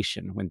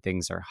isolation when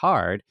things are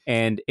hard,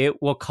 and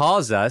it will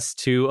cause us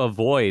to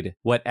avoid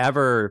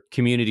whatever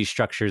community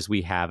structures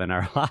we have in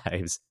our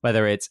lives,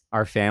 whether it's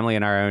our family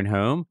in our own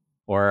home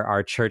or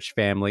our church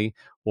family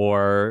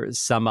or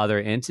some other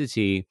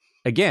entity.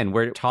 Again,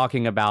 we're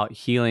talking about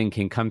healing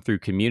can come through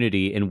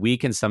community, and we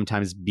can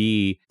sometimes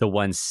be the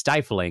ones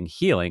stifling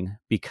healing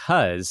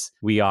because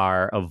we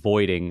are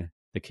avoiding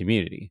the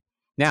community.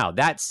 Now,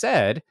 that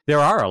said, there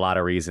are a lot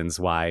of reasons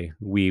why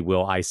we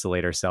will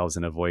isolate ourselves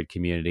and avoid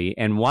community.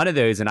 And one of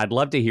those, and I'd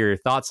love to hear your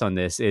thoughts on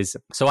this, is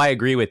so I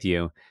agree with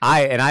you.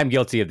 I'm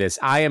guilty of this.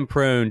 I am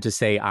prone to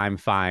say I'm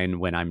fine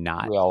when I'm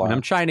not. We all And are.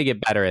 I'm trying to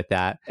get better at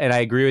that. And I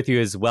agree with you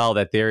as well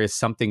that there is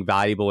something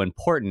valuable,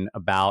 important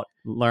about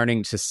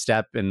learning to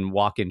step and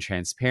walk in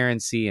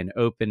transparency and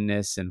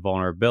openness and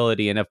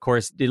vulnerability. And of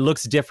course, it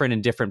looks different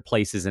in different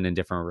places and in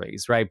different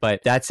ways, right?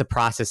 But that's a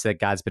process that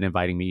God's been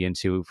inviting me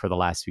into for the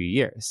last few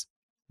years.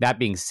 That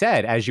being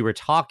said, as you were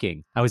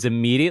talking, I was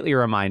immediately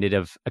reminded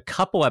of a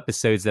couple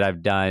episodes that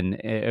I've done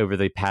over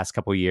the past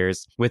couple of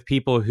years with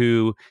people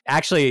who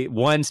actually,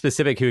 one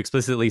specific who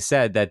explicitly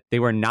said that they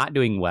were not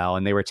doing well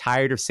and they were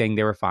tired of saying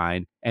they were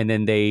fine. And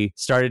then they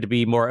started to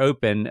be more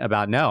open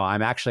about, no,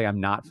 I'm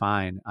not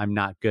fine. I'm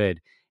not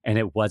good. And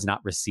it was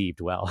not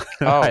received well.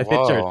 Oh, Right?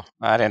 whoa.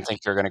 I didn't think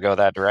you were going to go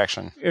that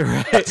direction.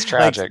 Right? That's Like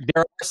tragic.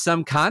 there are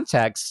some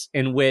contexts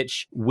in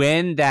which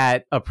when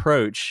that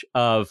approach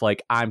of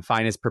like I'm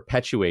fine is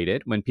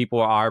perpetuated, when people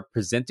are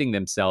presenting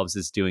themselves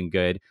as doing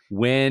good,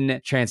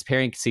 when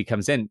transparency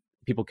comes in,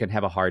 people can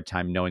have a hard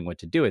time knowing what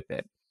to do with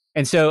it.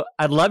 And so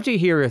I'd love to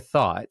hear your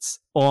thoughts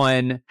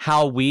on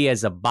how we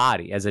as a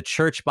body, as a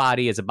church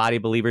body, as a body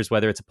of believers,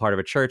 whether it's a part of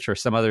a church or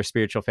some other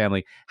spiritual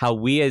family, how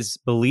we as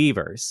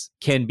believers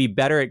can be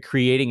better at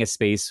creating a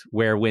space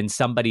where when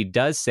somebody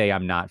does say,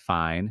 I'm not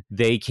fine,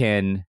 they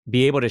can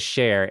be able to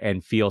share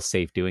and feel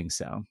safe doing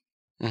so.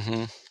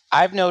 hmm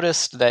I've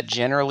noticed that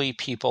generally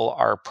people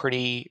are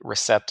pretty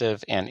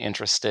receptive and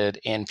interested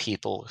in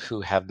people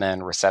who have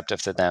been receptive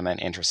to them and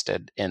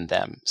interested in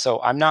them. So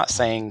I'm not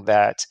saying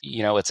that,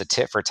 it's a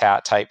tit for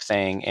tat type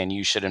thing and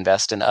you should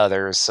invest in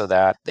others so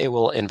that they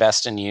will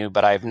invest in you.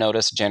 But I've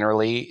noticed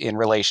generally in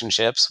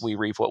relationships, we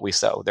reap what we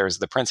sow. There's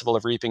the principle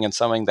of reaping and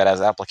sowing that has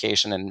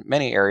application in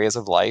many areas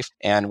of life.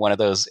 And one of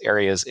those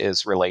areas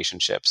is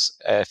relationships.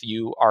 If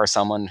you are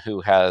someone who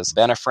has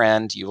been a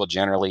friend, you will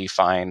generally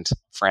find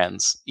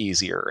friends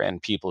easier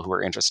and people who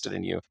are interested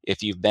in you.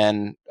 If you've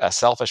been a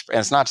selfish, and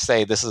it's not to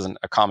say this isn't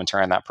a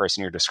commentary on that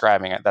person you're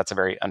describing, that's a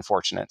very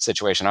unfortunate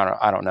situation.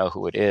 I don't know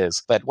who it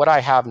is. But what I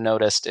have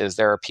noticed is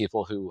there are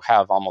people who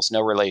have almost no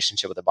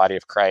relationship with the body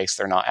of Christ.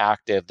 They're not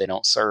active, they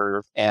don't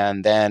serve.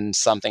 And then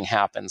something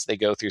happens, they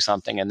go through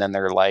something, and then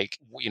they're like,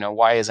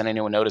 why isn't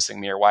anyone noticing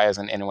me, or why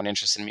isn't anyone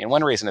interested in me? And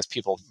one reason is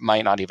people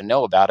might not even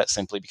know about it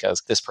simply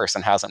because this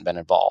person hasn't been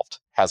involved,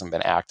 hasn't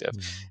been active.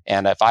 Mm-hmm.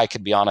 And if I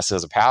could be honest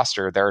as a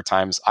pastor, there are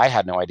times I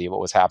had no idea what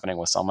was happening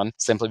with someone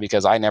simply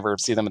because I never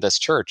see them at this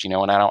church, and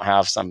I don't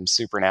have some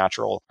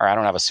supernatural, or I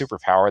don't have a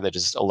superpower that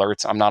just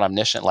alerts. I'm not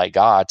omniscient like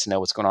God to know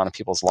what's going on in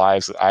people's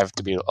lives. I have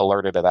to be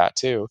alerted to that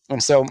too.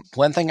 And so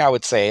one thing I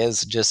would say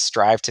is just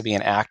strive to be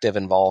an active,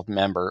 involved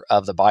member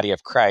of the body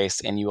of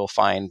Christ, and you will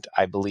find,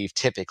 I believe,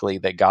 typically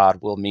that God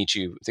will meet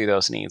you through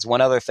those needs.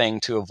 One other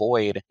thing to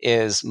avoid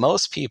is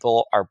most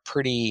people are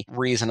pretty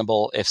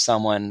reasonable if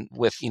someone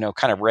with,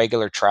 kind of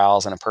regular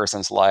trials in a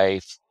person's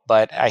life.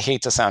 But I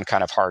hate to sound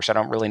kind of harsh. I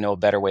don't really know a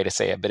better way to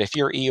say it. But if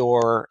you're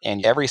Eeyore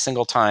and every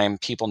single time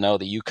people know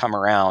that you come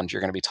around,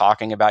 you're going to be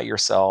talking about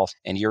yourself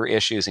and your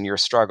issues and your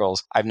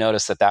struggles, I've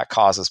noticed that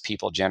causes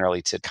people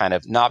generally to kind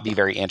of not be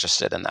very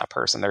interested in that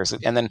person.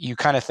 And then you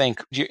kind of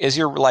think, is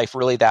your life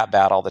really that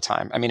bad all the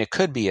time? I mean, it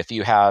could be if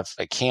you have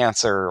a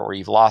cancer or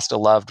you've lost a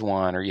loved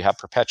one or you have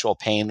perpetual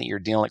pain that you're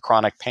dealing with,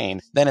 chronic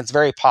pain, then it's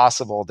very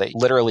possible that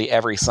literally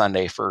every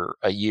Sunday for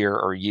a year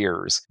or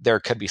years, there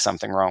could be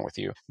something wrong with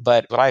you.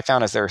 But what I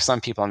found is there are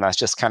some people, and that's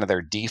just kind of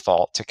their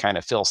default, to kind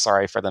of feel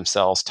sorry for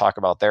themselves, talk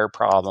about their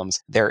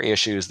problems, their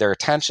issues. Their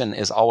attention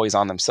is always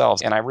on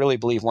themselves. And I really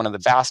believe one of the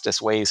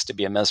fastest ways to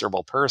be a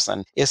miserable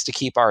person is to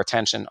keep our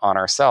attention on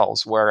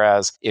ourselves.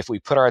 Whereas if we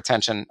put our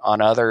attention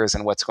on others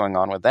and what's going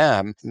on with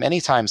them, many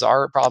times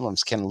our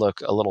problems can look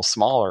a little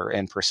smaller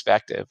in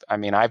perspective. I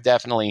mean, I've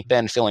definitely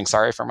been feeling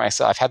sorry for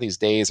myself. I've had these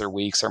days or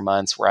weeks or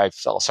months where I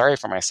felt sorry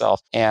for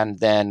myself. And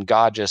then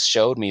God just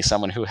showed me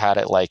someone who had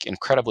it like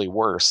incredibly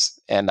worse.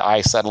 And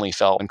I suddenly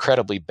felt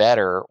incredibly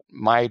better.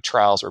 My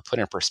trials were put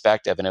in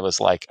perspective, and it was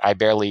like I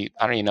don't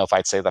even know if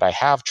I'd say that I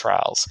have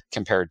trials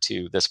compared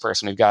to this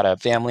person. We've got a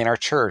family in our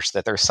church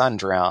that their son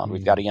drowned. Mm-hmm.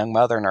 We've got a young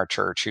mother in our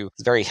church who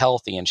is very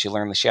healthy, and she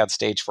learned that she had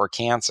stage 4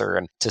 cancer.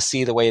 And to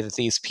see the way that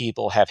these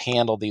people have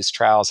handled these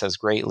trials has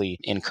greatly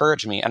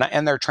encouraged me.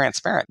 And they're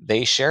transparent.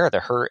 They share the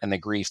hurt and the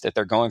grief that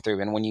they're going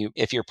through. And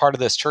if you're part of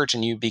this church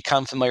and you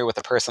become familiar with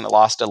the person that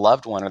lost a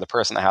loved one or the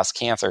person that has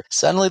cancer,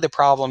 suddenly the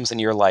problems in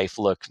your life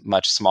look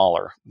much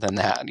smaller than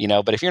that,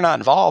 But if you're not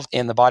involved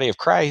in the body of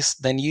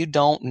Christ, then you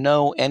don't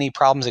know any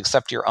problems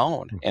except your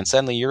own. And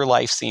suddenly your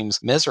life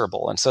seems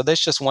miserable. And so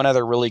that's just one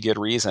other really good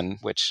reason,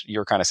 which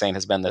you're kind of saying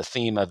has been the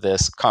theme of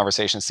this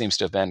conversation, seems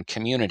to have been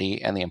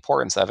community and the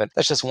importance of it.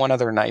 That's just one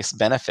other nice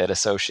benefit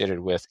associated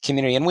with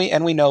community.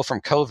 And we know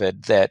from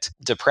COVID that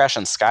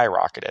depression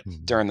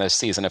skyrocketed during the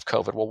season of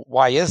COVID. Well,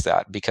 why is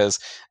that? Because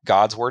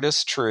God's word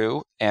is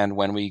true. And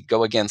when we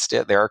go against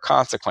it, there are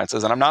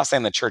consequences. And I'm not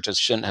saying the churches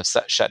shouldn't have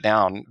shut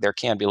down. There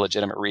can be legitimate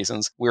legitimate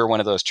reasons. We were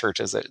one of those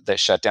churches that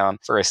shut down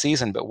for a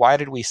season. But why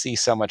did we see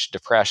so much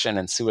depression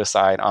and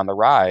suicide on the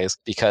rise?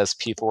 Because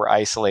people were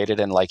isolated.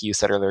 And like you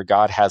said earlier,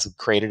 God has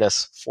created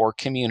us for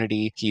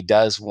community. He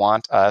does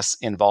want us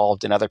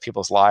involved in other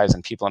people's lives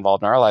and people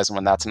involved in our lives. And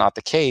when that's not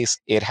the case,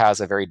 it has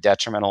a very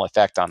detrimental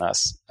effect on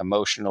us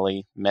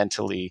emotionally,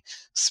 mentally,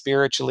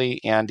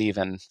 spiritually, and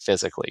even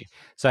physically.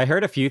 So I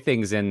heard a few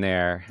things in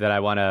there that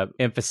I want to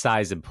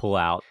emphasize and pull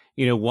out.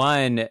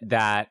 One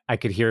that I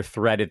could hear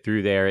threaded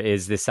through there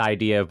is this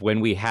idea of when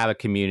we have a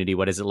community,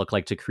 what does it look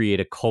like to create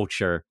a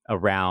culture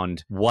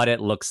around what it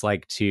looks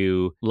like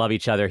to love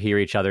each other, hear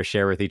each other,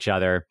 share with each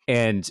other.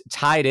 And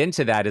tied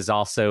into that is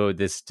also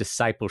this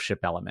discipleship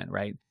element,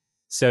 right?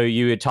 So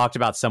you had talked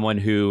about someone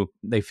who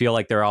they feel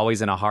like they're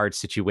always in a hard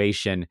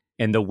situation,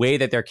 and the way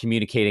that they're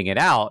communicating it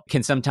out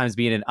can sometimes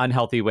be in an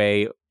unhealthy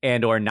way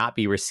and or not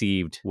be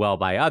received well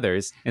by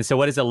others. And so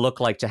what does it look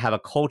like to have a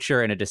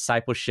culture and a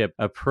discipleship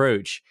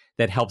approach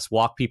that helps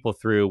walk people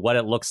through what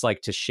it looks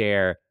like to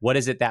share? What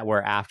is it that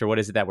we're after? What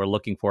is it that we're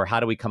looking for? How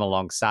do we come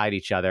alongside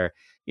each other?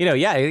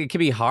 Yeah, it can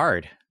be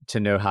hard to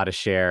know how to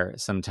share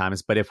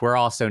sometimes. But if we're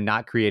also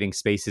not creating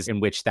spaces in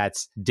which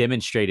that's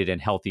demonstrated in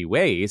healthy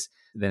ways,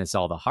 then it's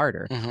all the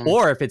harder. Mm-hmm.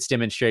 Or if it's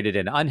demonstrated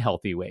in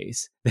unhealthy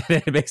ways,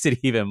 then it makes it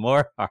even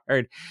more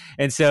hard.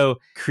 And so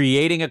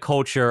creating a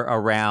culture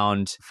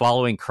around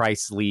following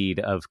Christ's lead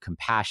of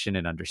compassion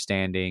and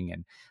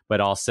understanding,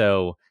 but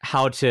also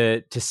how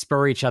to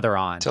spur each other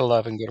on. To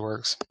love and good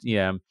works.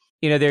 Yeah.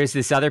 There's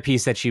this other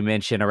piece that you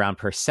mentioned around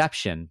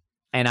perception.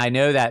 And I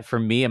know that for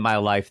me in my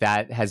life,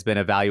 that has been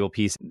a valuable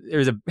piece. There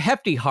was a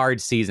hefty,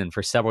 hard season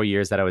for several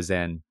years that I was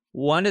in.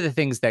 One of the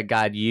things that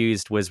God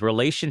used was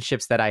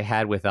relationships that I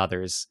had with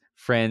others,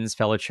 friends,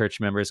 fellow church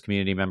members,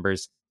 community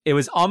members. It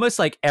was almost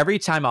like every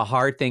time a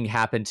hard thing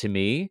happened to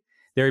me,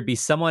 there would be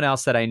someone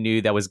else that I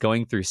knew that was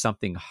going through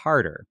something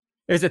harder.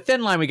 There's a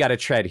thin line we got to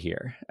tread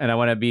here, and I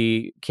want to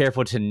be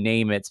careful to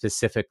name it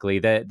specifically.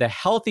 The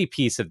healthy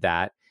piece of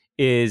that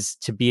is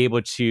to be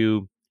able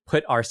to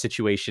put our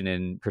situation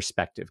in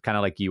perspective, kind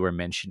of like you were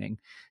mentioning,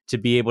 to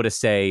be able to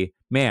say,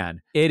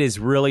 man, it is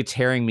really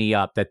tearing me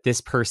up that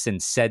this person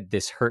said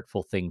this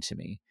hurtful thing to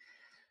me.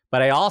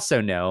 But I also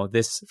know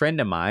this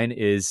friend of mine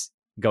is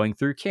going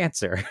through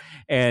cancer,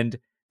 and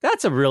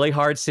that's a really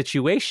hard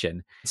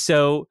situation.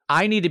 So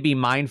I need to be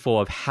mindful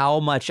of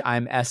how much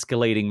I'm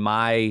escalating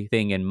my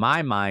thing in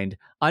my mind,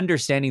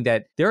 understanding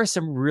that there are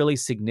some really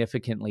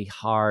significantly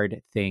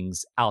hard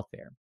things out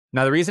there.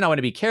 Now, the reason I want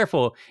to be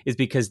careful is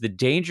because the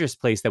dangerous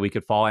place that we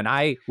could fall, and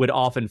I would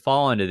often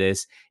fall into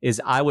this,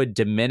 is I would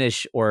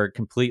diminish or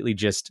completely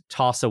just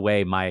toss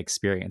away my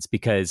experience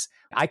because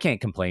I can't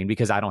complain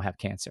because I don't have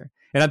cancer.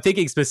 And I'm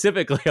thinking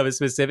specifically of a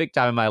specific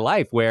time in my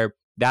life where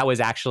that was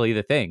actually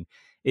the thing,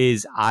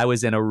 is I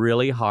was in a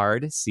really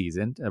hard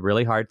season, a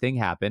really hard thing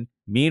happened.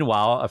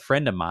 Meanwhile, a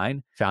friend of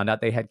mine found out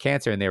they had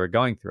cancer and they were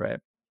going through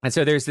it. And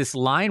so there's this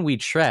line we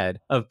tread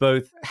of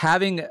both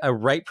having a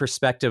right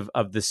perspective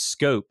of the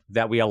scope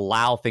that we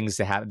allow things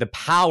to have, the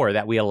power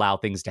that we allow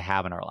things to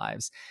have in our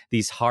lives,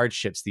 these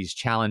hardships, these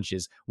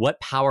challenges. What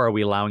power are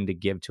we allowing to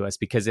give to us?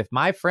 Because if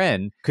my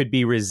friend could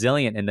be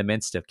resilient in the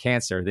midst of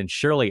cancer, then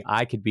surely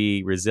I could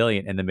be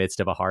resilient in the midst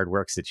of a hard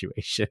work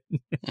situation.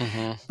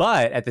 Mm-hmm.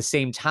 But at the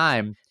same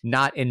time,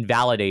 not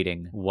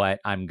invalidating what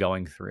I'm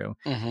going through.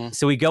 Mm-hmm.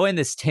 So we go in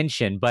this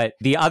tension, but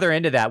the other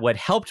end of that, what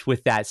helped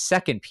with that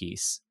second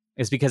piece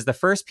is because the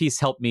first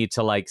piece helped me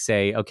to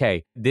say,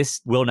 okay,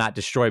 this will not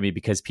destroy me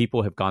because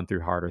people have gone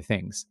through harder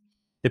things.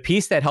 The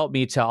piece that helped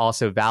me to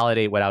also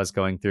validate what I was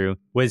going through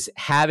was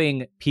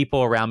having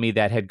people around me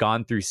that had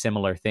gone through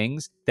similar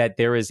things, that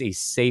there is a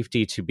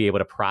safety to be able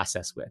to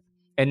process with.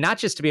 And not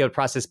just to be able to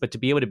process, but to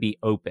be able to be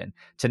open,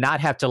 to not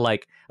have to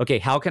okay,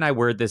 how can I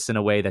word this in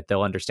a way that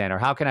they'll understand? Or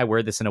how can I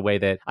word this in a way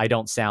that I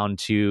don't sound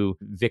too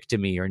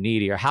victim-y or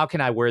needy? Or how can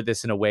I word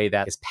this in a way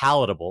that is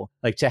palatable?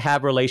 Like to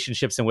have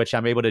relationships in which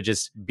I'm able to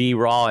just be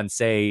raw and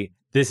say,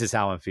 this is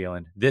how I'm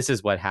feeling. This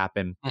is what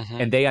happened.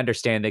 Mm-hmm. And they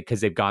understand it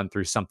because they've gone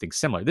through something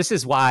similar. This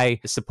is why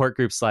support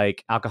groups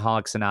like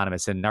Alcoholics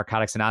Anonymous and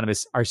Narcotics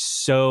Anonymous are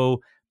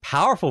so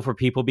powerful for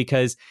people,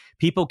 because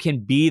people can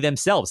be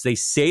themselves. They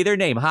say their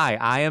name. Hi,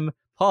 I am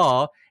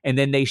Paul. And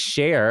then they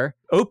share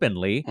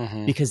openly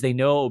because they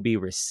know it will be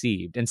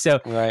received. And so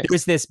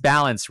there's this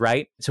balance,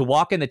 right? To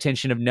walk in the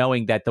tension of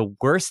knowing that the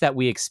worst that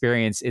we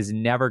experience is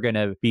never going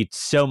to be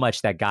so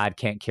much that God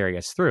can't carry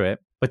us through it.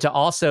 But to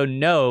also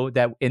know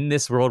that in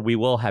this world, we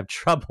will have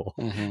trouble,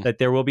 that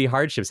there will be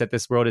hardships, that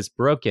this world is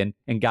broken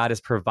and God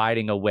is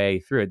providing a way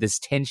through it. This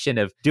tension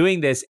of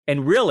doing this.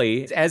 And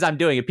really, as I'm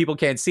doing it, people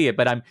can't see it,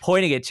 but I'm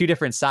pointing at two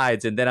different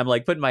sides. And then I'm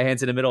putting my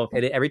hands in the middle.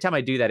 And every time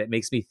I do that, it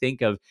makes me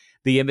think of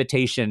the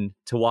invitation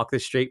to walk the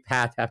straight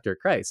path after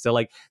Christ.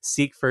 So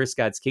seek first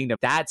God's kingdom.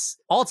 That's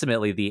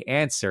ultimately the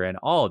answer in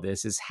all of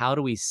this, is how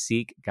do we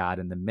seek God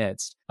in the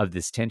midst of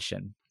this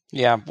tension?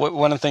 Yeah,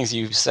 one of the things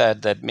you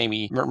said that made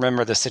me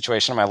remember this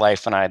situation in my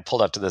life when I had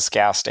pulled up to this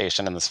gas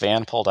station and this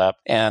van pulled up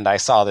and I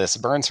saw this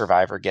burn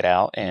survivor get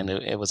out, and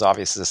it was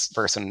obvious this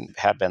person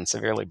had been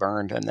severely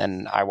burned. And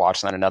then I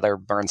watched, and then another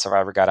burn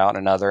survivor got out, and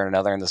another,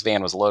 and this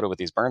van was loaded with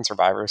these burn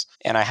survivors.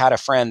 And I had a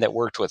friend that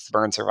worked with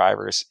burn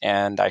survivors,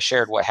 and I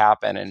shared what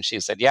happened, and she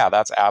said, yeah,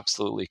 that's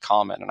absolutely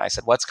common. And I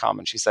said, what's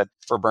common? She said,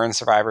 for burn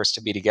survivors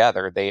to be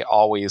together, they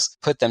always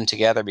put them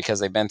together because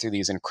they've been through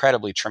these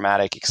incredibly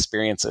traumatic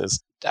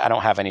experiences. I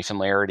don't have any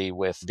familiarity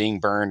with being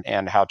burned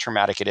and how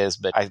traumatic it is,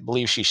 but I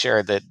believe she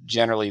shared that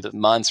generally the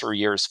months or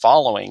years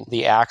following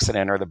the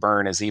accident or the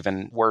burn is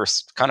even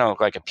worse, kind of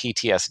like a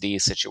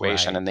PTSD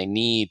situation. Right. And they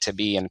need to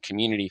be in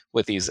community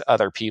with these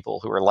other people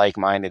who are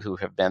like-minded, who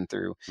have been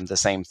through the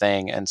same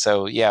thing. And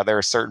so, yeah, there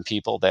are certain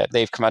people that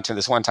they've come up to.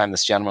 This one time,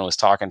 this gentleman was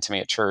talking to me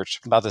at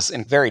church about this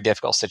very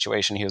difficult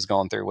situation he was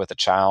going through with a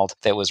child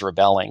that was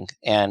rebelling.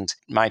 And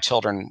my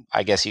children,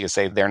 I guess you could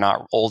say, they're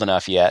not old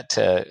enough yet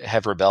to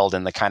have rebelled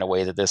in the kind of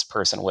way that this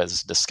person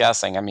was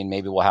discussing. I mean,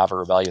 maybe we'll have a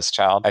rebellious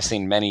child. I've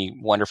seen many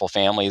wonderful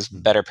families,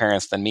 better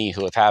parents than me,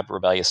 who have had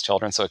rebellious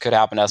children. So it could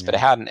happen to us, but it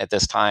hadn't at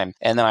this time.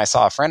 And then I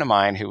saw a friend of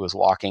mine who was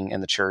walking in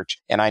the church,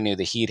 and I knew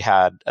that he'd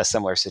had a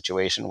similar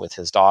situation with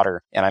his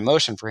daughter. And I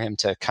motioned for him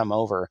to come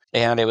over.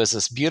 And it was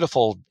this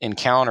beautiful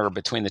encounter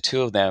between the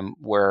two of them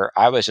where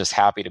I was just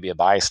happy to be a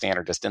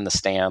bystander, just in the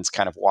stands,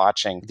 kind of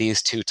watching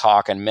these two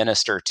talk and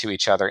minister to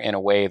each other in a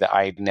way that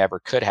I never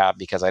could have,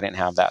 because I didn't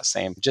have that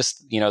same,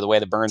 just, the way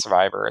the burn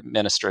survivor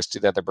ministers to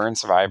the other burn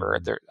survivor.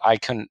 I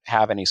couldn't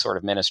have any sort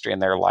of ministry in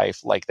their life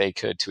like they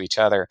could to each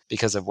other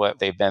because of what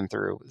they've been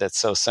through that's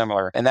so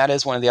similar. And that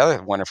is one of the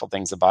other wonderful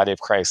things the body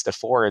of Christ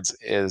affords,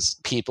 is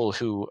people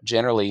who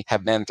generally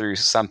have been through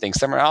something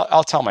similar.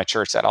 I'll tell my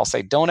church that. I'll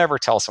say, don't ever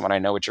tell someone I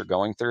know what you're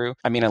going through.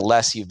 I mean,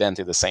 unless you've been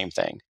through the same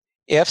thing.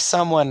 If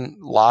someone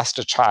lost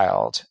a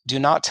child, do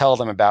not tell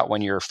them about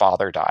when your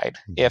father died.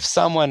 If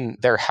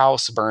their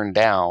house burned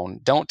down,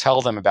 don't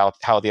tell them about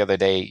how the other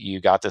day you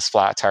got this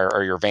flat tire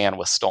or your van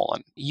was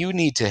stolen. You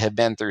need to have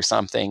been through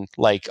something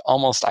like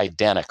almost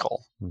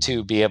identical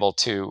to be able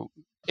to.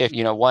 If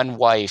one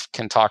wife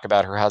can talk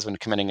about her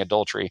husband committing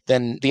adultery,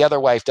 then the other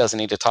wife doesn't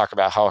need to talk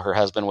about how her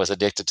husband was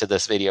addicted to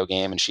this video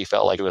game and she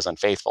felt like it was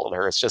unfaithful to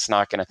her. It's just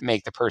not going to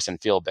make the person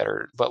feel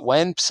better. But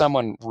when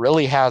someone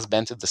really has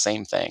been through the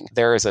same thing,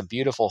 there is a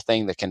beautiful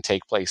thing that can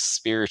take place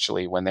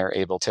spiritually when they're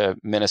able to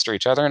minister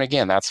each other. And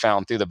again, that's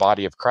found through the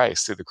body of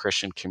Christ, through the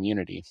Christian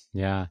community.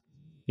 Yeah.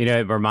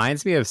 It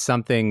reminds me of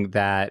something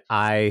that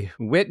I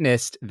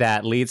witnessed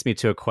that leads me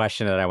to a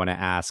question that I want to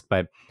ask.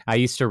 But I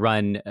used to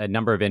run a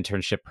number of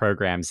internship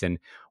programs. And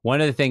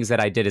one of the things that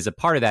I did as a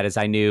part of that is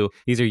I knew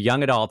these are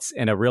young adults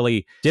in a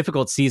really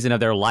difficult season of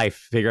their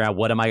life, figuring out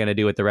what am I going to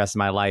do with the rest of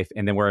my life.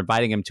 And then we're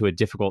inviting them to a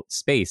difficult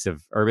space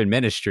of urban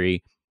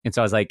ministry. And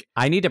so I was like,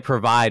 I need to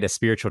provide a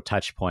spiritual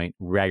touch point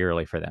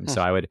regularly for them.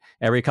 So I would,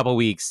 every couple of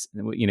weeks,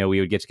 we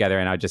would get together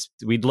and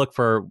we'd look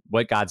for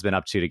what God's been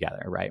up to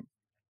together, right?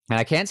 And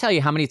I can't tell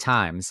you how many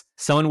times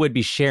someone would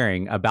be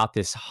sharing about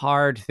this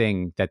hard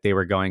thing that they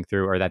were going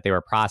through or that they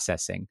were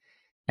processing.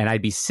 And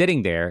I'd be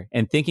sitting there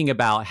and thinking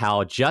about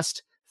how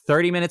just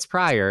 30 minutes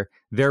prior,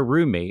 their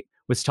roommate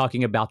was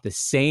talking about the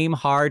same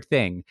hard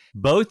thing,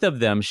 both of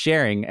them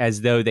sharing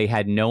as though they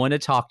had no one to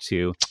talk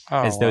to,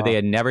 as though they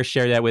had never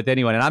shared that with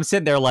anyone. And I'm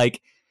sitting there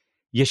like,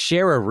 you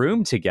share a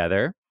room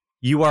together.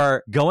 You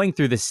are going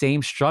through the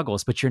same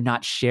struggles, but you're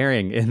not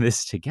sharing in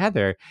this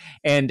together.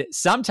 And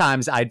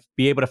sometimes I'd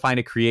be able to find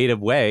a creative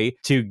way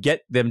to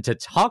get them to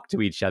talk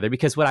to each other,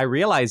 because what I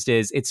realized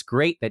is it's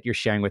great that you're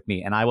sharing with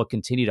me and I will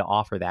continue to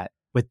offer that.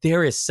 But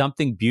there is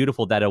something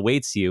beautiful that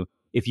awaits you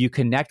if you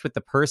connect with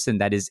the person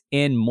that is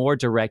in more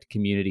direct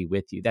community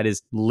with you, that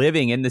is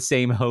living in the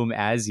same home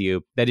as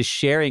you, that is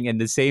sharing in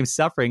the same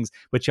sufferings,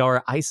 but y'all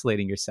are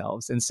isolating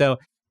yourselves. And so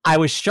I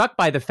was struck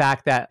by the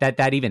fact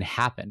that even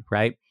happened,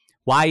 right?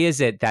 Why is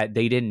it that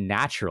they didn't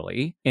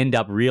naturally end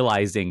up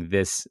realizing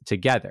this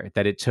together,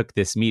 that it took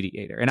this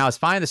mediator? And I was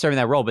fine with serving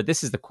that role, but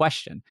this is the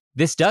question.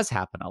 This does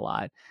happen a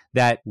lot,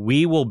 that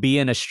we will be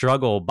in a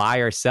struggle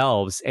by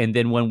ourselves. And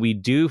then when we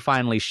do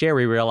finally share,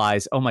 we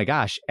realize, oh my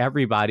gosh,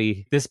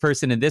 everybody, this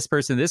person and this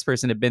person, this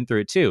person have been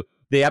through it too.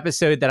 The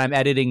episode that I'm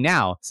editing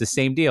now, it's the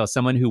same deal.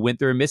 Someone who went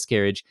through a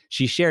miscarriage,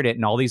 she shared it,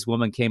 and all these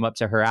women came up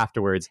to her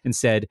afterwards and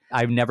said,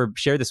 I've never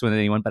shared this with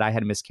anyone, but I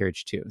had a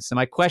miscarriage too. So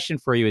my question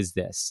for you is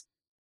this.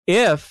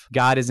 If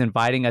God is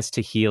inviting us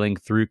to healing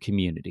through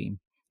community,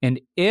 and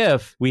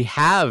if we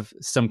have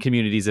some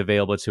communities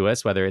available to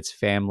us, whether it's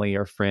family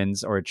or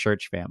friends or a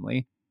church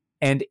family,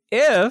 and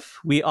if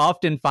we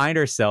often find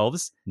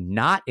ourselves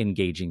not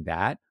engaging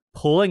that,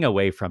 pulling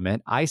away from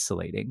it,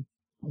 isolating,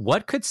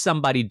 what could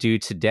somebody do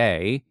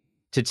today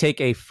to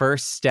take a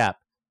first step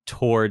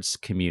towards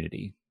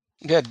community?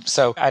 Good.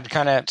 So I'd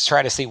kind of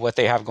try to see what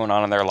they have going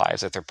on in their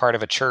lives. If they're part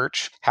of a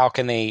church, how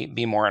can they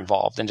be more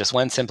involved? And just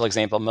one simple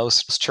example,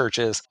 most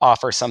churches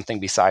offer something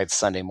besides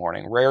Sunday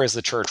morning. Rare is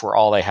the church where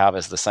all they have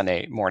is the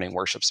Sunday morning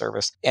worship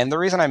service. And the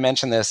reason I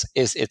mention this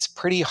is it's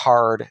pretty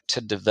hard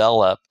to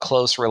develop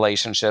close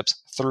relationships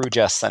through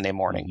just Sunday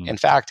morning. Mm-hmm. In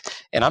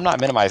fact, and I'm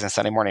not minimizing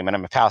Sunday morning, but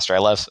I'm a pastor.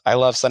 I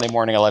love Sunday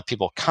morning. I love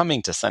people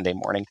coming to Sunday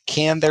morning.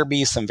 Can there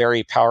be some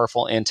very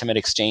powerful, intimate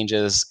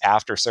exchanges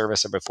after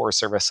service or before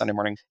service Sunday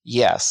morning?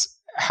 Yes.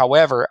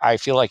 However, I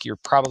feel like you're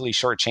probably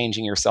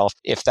shortchanging yourself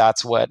if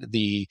that's what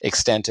the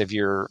extent of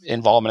your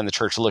involvement in the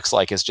church looks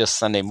like is just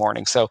Sunday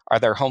morning. So are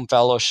there home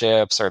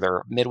fellowships? Are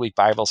there midweek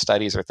Bible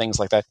studies or things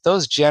like that?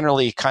 Those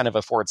generally kind of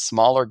afford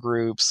smaller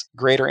groups,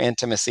 greater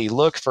intimacy.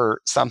 Look for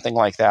something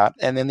like that.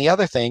 And then the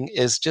other thing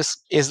is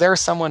just, is there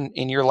someone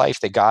in your life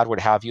that God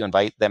would have you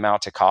invite them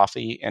out to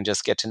coffee and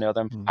just get to know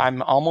them? Mm-hmm.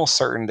 I'm almost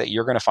certain that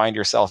you're going to find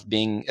yourself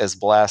being as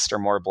blessed or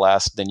more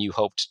blessed than you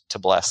hoped to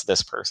bless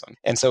this person.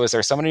 And so is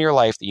there someone in your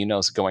life that you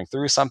know is going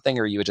through something,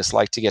 or you would just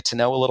like to get to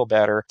know a little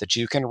better, that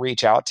you can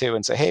reach out to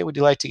and say, hey, would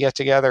you like to get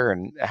together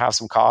and have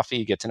some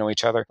coffee, get to know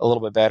each other a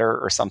little bit better,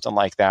 or something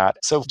like that?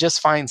 So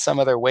just find some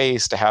other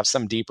ways to have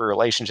some deeper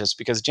relationships,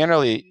 because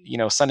generally,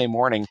 Sunday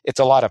morning, it's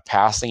a lot of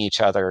passing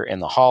each other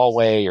in the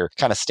hallway or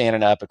kind of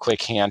standing up, a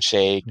quick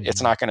handshake. Mm-hmm.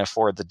 It's not going to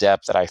afford the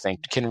depth that I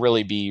think can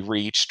really be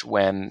reached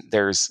when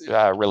there's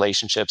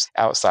relationships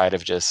outside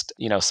of just,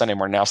 Sunday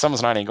morning. Now, if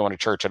someone's not even going to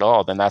church at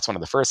all, then that's one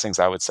of the first things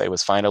I would say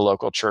was find a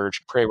local church,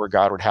 pray where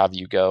God would have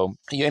you go.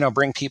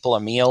 Bring people a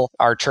meal.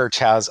 Our church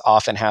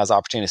often has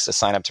opportunities to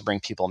sign up to bring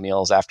people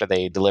meals after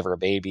they deliver a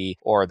baby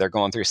or they're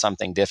going through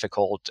something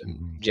difficult.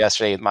 Mm-hmm.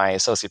 Yesterday, my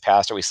associate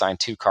pastor, we signed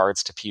 2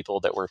 cards to people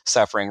that were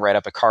suffering. Write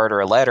up a card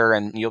or a letter,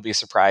 and you'll be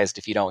surprised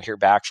if you don't hear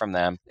back from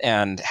them,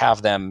 and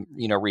have them,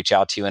 reach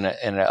out to you, and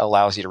it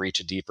allows you to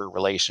reach a deeper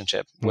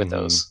relationship with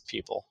Mm-hmm. those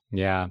people.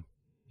 Yeah.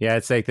 Yeah,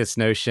 it's like this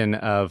notion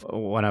of,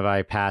 one of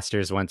my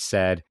pastors once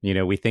said,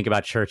 we think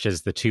about church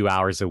as the 2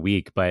 hours a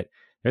week, but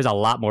there's a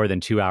lot more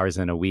than 2 hours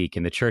in a week.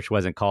 And the church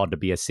wasn't called to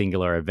be a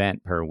singular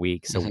event per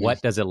week. So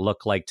what does it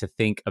look like to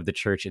think of the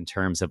church in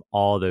terms of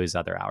all those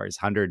other hours,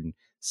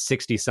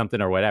 160 something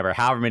or whatever,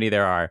 however many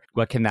there are?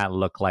 What can that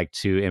look like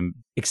to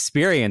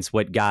experience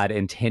what God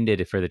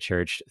intended for the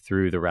church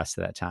through the rest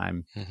of that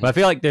time? But I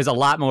feel like there's a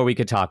lot more we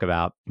could talk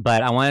about,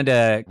 but I wanted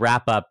to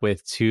wrap up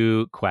with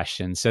 2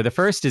 questions. So the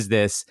first is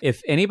this: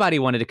 if anybody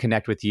wanted to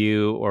connect with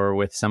you or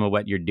with some of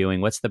what you're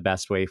doing, what's the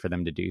best way for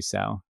them to do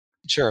so?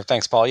 Sure.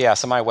 Thanks, Paul. Yeah.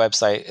 So my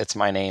website, it's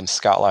my name,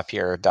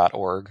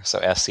 scottlapierre.org. So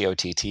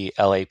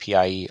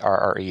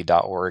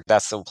SCOTTLAPIERRE.org.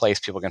 That's the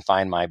place people can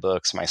find my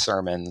books, my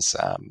sermons,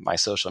 my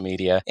social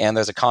media. And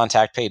there's a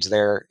contact page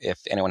there. If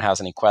anyone has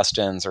any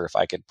questions or if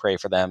I could pray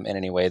for them in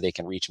any way, they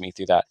can reach me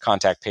through that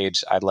contact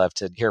page. I'd love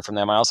to hear from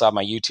them. I also have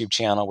my YouTube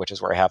channel, which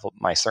is where I have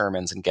my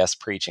sermons and guest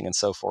preaching and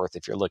so forth,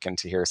 if you're looking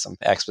to hear some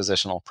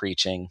expositional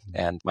preaching.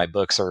 And my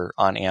books are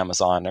on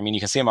Amazon. I mean, you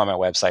can see them on my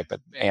website,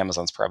 but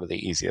Amazon's probably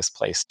the easiest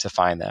place to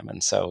find them.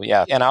 And so,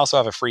 yeah. And I also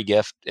have a free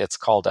gift. It's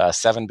called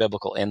 7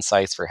 Biblical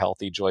Insights for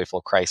Healthy,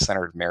 Joyful,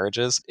 Christ-Centered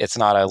Marriages. It's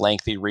not a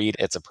lengthy read.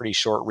 It's a pretty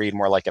short read,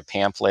 more like a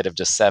pamphlet of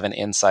just 7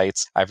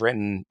 insights. I've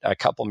written a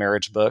couple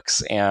marriage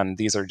books, and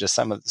these are just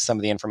some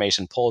of the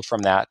information pulled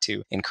from that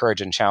to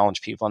encourage and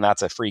challenge people. And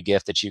that's a free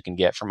gift that you can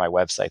get from my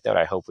website that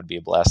I hope would be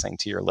a blessing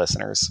to your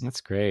listeners.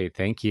 That's great.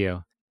 Thank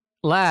you.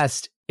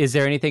 Last, is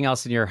there anything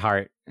else in your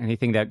heart,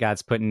 anything that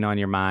God's putting on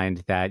your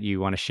mind that you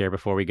want to share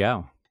before we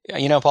go?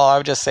 Paul, I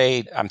would just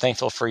say I'm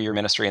thankful for your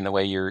ministry and the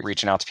way you're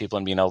reaching out to people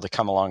and being able to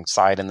come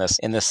alongside in this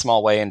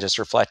small way and just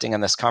reflecting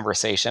on this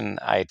conversation.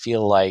 I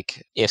feel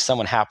like if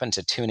someone happened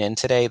to tune in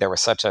today, there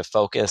was such a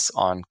focus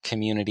on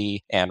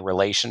community and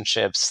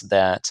relationships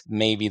that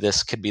maybe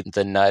this could be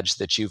the nudge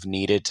that you've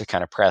needed to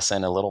kind of press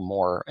in a little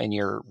more in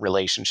your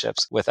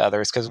relationships with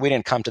others. Because we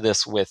didn't come to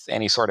this with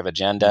any sort of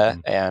agenda,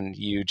 and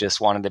you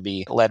just wanted to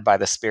be led by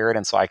the Spirit.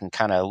 And so I can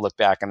kind of look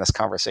back on this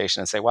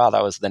conversation and say, wow,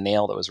 that was the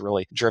nail that was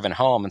really driven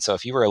home. And so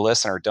if you were a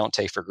listener, don't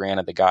take for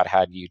granted that God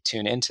had you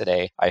tune in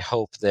today. I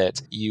hope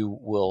that you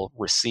will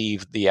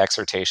receive the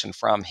exhortation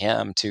from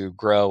Him to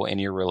grow in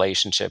your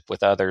relationship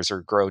with others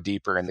or grow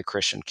deeper in the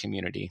Christian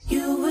community.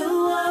 You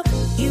will walk,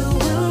 you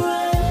will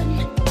run,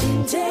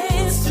 and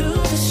dance through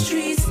the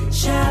streets,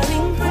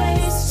 shouting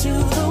praise to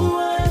the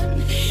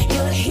one.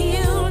 You're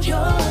healed,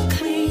 you're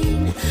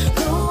clean.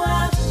 Go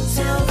out,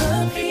 tell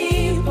the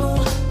people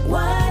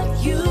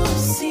what you've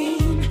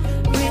seen.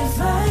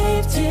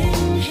 Revived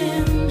in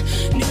Him,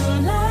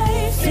 new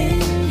life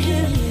in Him.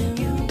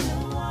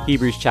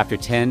 Hebrews chapter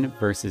 10,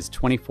 verses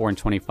 24 and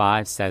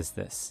 25 says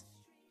this: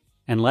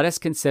 "And let us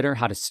consider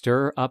how to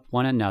stir up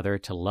one another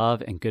to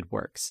love and good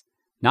works,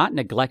 not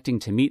neglecting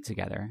to meet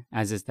together,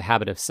 as is the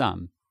habit of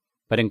some,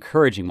 but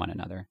encouraging one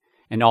another,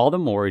 and all the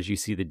more as you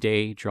see the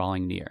day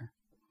drawing near."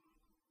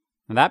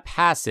 Now, that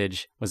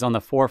passage was on the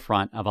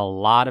forefront of a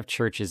lot of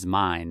churches'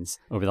 minds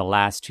over the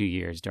last 2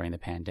 years during the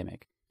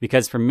pandemic,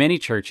 because for many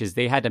churches,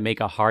 they had to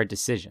make a hard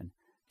decision.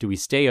 Do we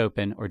stay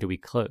open or do we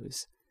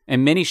close?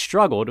 And many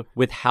struggled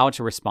with how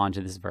to respond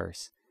to this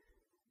verse.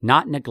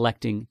 Not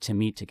neglecting to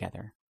meet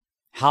together.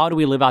 How do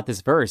we live out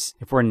this verse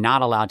if we're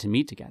not allowed to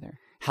meet together?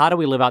 How do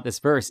we live out this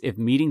verse if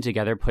meeting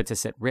together puts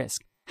us at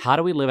risk? How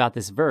do we live out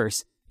this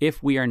verse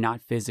if we are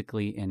not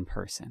physically in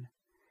person?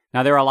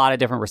 Now, there are a lot of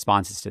different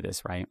responses to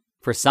this, right?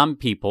 For some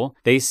people,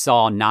 they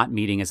saw not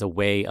meeting as a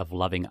way of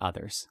loving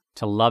others,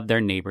 to love their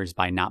neighbors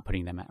by not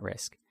putting them at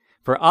risk.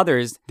 For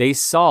others, they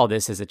saw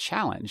this as a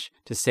challenge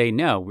to say,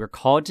 no, we're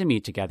called to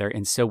meet together,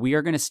 and so we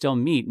are going to still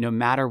meet no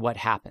matter what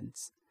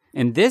happens.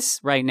 And this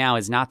right now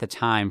is not the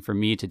time for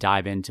me to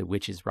dive into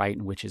which is right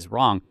and which is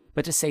wrong,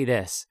 but to say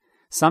this.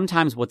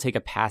 Sometimes we'll take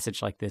a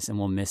passage like this and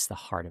we'll miss the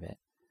heart of it.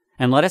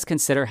 And let us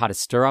consider how to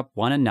stir up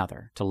one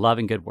another to love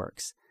and good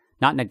works,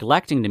 not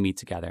neglecting to meet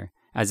together,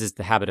 as is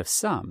the habit of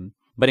some,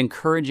 but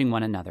encouraging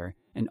one another,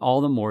 and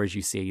all the more as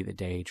you see the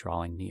day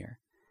drawing near.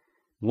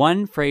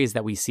 One phrase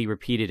that we see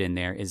repeated in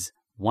there is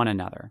one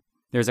another.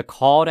 There's a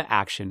call to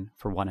action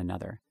for one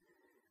another.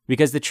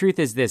 Because the truth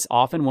is this,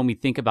 often when we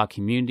think about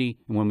community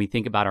and when we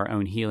think about our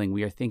own healing,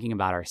 we are thinking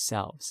about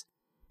ourselves.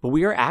 But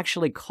we are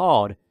actually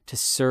called to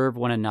serve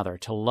one another,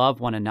 to love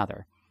one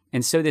another.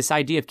 And so this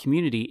idea of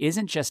community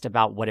isn't just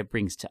about what it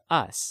brings to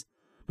us,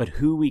 but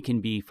who we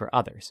can be for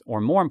others,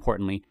 or more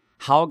importantly,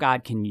 how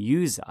God can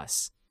use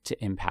us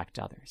to impact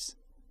others.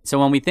 So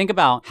when we think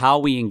about how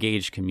we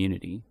engage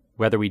community,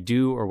 whether we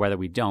do or whether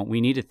we don't, we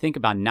need to think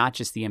about not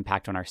just the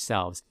impact on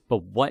ourselves,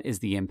 but what is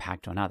the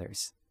impact on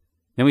others.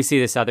 Then we see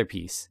this other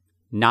piece,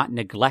 not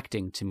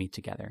neglecting to meet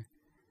together.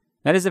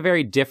 That is a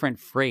very different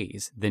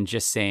phrase than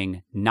just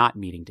saying not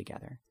meeting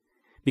together.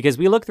 Because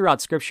we look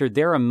throughout Scripture,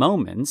 there are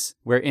moments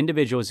where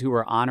individuals who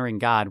were honoring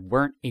God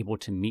weren't able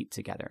to meet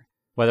together,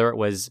 whether it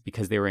was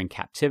because they were in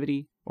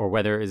captivity or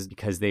whether it was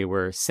because they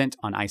were sent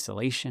on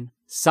isolation.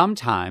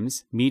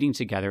 Sometimes meeting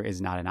together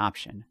is not an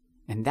option.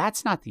 And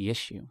that's not the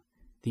issue.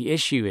 The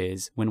issue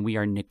is when we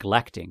are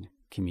neglecting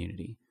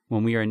community,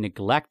 when we are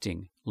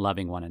neglecting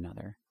loving one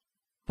another.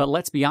 But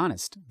let's be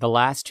honest, the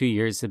last 2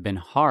 years have been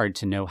hard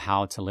to know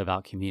how to live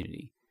out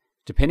community.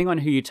 Depending on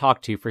who you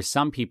talk to, for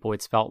some people,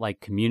 it's felt like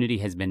community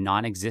has been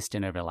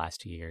non-existent over the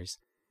last 2 years.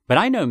 But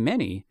I know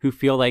many who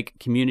feel like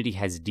community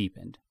has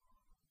deepened.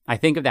 I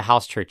think of the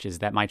house churches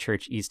that my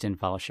church, East End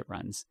Fellowship,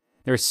 runs.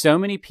 There are so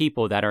many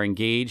people that are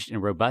engaged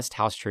in robust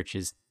house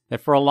churches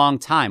that for a long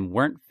time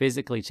weren't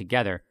physically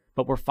together,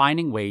 but were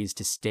finding ways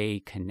to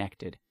stay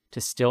connected, to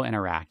still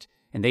interact.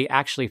 And they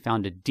actually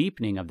found a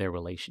deepening of their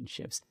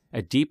relationships,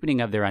 a deepening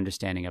of their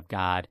understanding of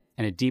God,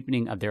 and a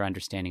deepening of their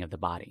understanding of the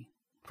body.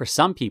 For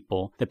some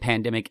people, the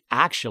pandemic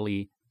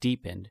actually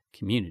deepened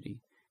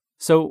community.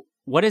 So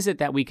what is it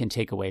that we can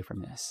take away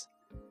from this?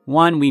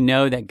 One, we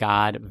know that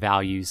God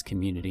values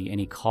community and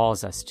He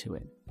calls us to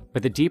it.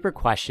 But the deeper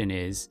question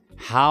is,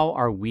 how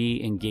are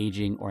we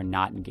engaging or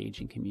not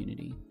engaging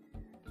community?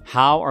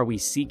 How are we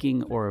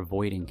seeking or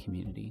avoiding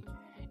community?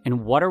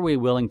 And what are we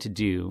willing to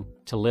do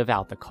to live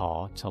out the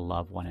call to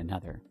love one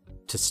another,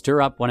 to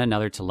stir up one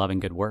another to love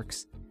and good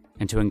works,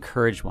 and to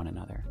encourage one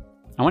another?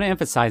 I want to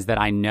emphasize that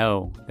I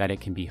know that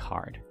it can be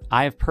hard.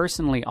 I have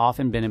personally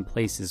often been in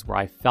places where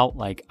I felt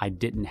like I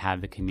didn't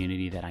have the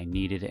community that I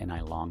needed and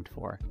I longed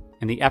for.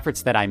 And the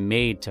efforts that I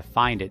made to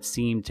find it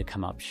seemed to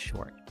come up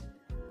short.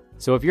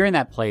 So if you're in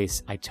that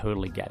place, I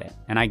totally get it.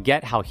 And I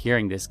get how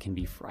hearing this can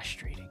be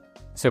frustrating.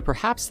 So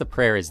perhaps the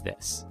prayer is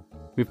this.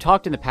 We've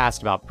talked in the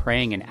past about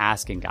praying and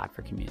asking God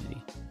for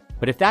community.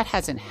 But if that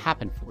hasn't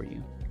happened for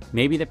you,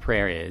 maybe the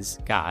prayer is,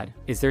 God,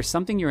 is there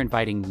something you're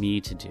inviting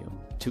me to do,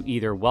 to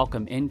either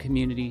welcome in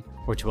community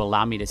or to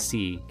allow me to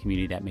see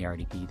community that may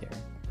already be there?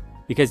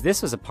 Because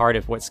this was a part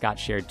of what Scott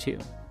shared too.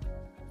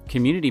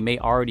 Community may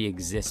already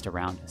exist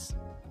around us,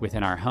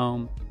 within our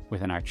home,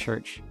 within our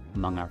church,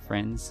 among our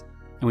friends,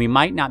 and we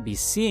might not be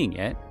seeing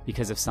it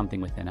because of something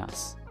within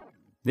us.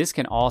 This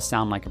can all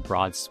sound like a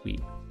broad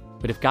sweep.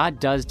 But if God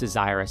does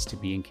desire us to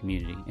be in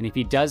community, and if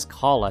He does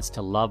call us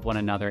to love one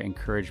another,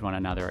 encourage one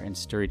another, and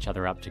stir each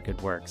other up to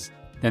good works,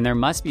 then there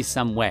must be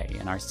some way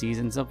in our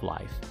seasons of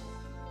life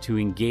to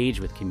engage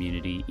with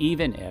community,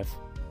 even if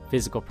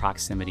physical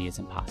proximity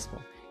isn't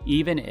possible,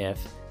 even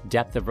if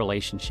depth of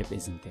relationship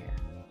isn't there.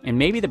 And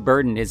maybe the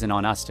burden isn't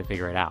on us to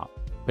figure it out,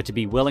 but to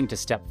be willing to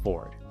step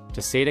forward,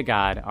 to say to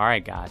God, all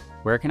right, God,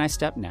 where can I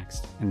step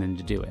next? And then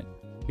to do it.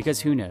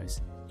 Because who knows,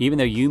 even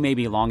though you may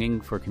be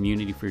longing for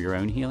community for your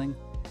own healing,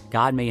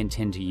 God may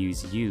intend to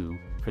use you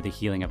for the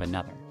healing of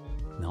another.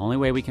 And the only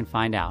way we can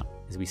find out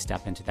is we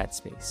step into that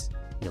space.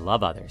 We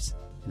love others,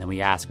 and then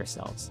we ask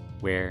ourselves,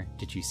 where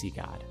did you see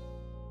God?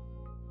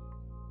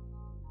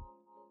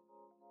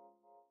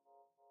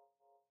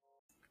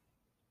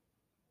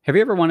 Have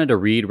you ever wanted to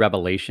read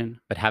Revelation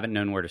but haven't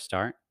known where to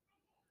start?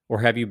 Or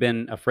have you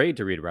been afraid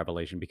to read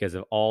Revelation because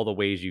of all the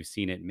ways you've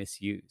seen it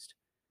misused?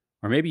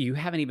 Or maybe you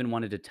haven't even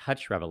wanted to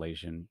touch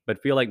Revelation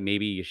but feel like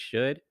maybe you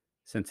should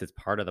since it's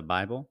part of the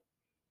Bible?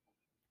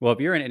 Well, if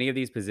you're in any of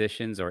these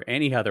positions or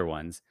any other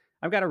ones,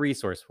 I've got a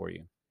resource for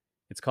you.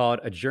 It's called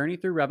A Journey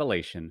Through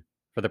Revelation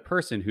for the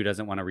person who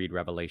doesn't want to read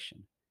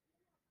Revelation.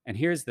 And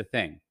here's the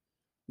thing.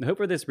 The hope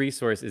for this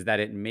resource is that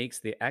it makes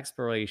the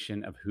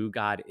exploration of who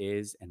God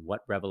is and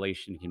what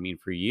Revelation can mean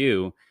for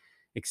you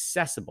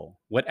accessible,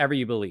 whatever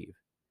you believe.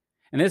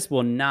 And this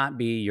will not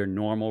be your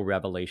normal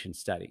Revelation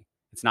study.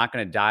 It's not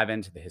going to dive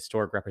into the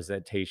historic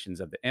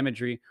representations of the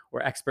imagery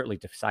or expertly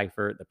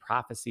decipher the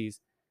prophecies.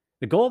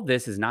 The goal of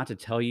this is not to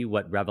tell you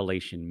what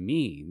Revelation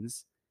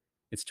means,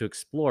 It's to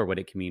explore what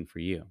it can mean for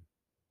you.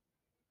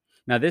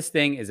 Now, this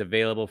thing is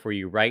available for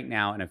you right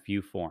now in a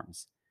few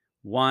forms.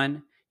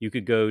 One, you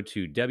could go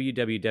to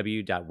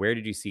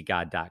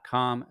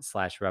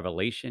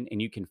www.wheredidyousee.god.com/revelation,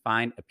 and you can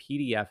find a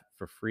PDF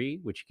for free,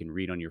 which you can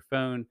read on your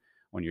phone,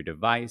 on your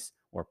device,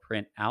 or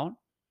print out.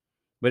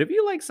 But if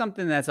you like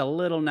something that's a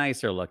little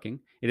nicer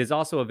looking, it is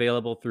also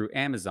available through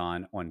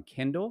Amazon on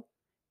Kindle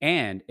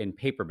and in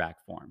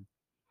paperback form.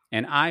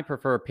 And I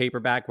prefer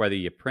paperback, whether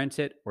you print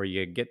it or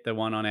you get the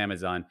one on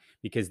Amazon,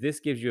 because this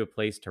gives you a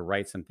place to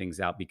write some things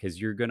out, because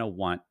you're going to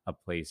want a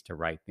place to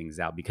write things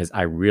out. Because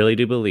I really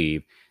do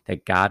believe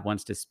that God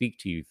wants to speak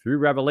to you through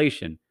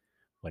revelation,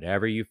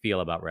 whatever you feel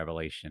about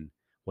revelation,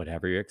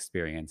 whatever your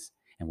experience,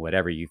 and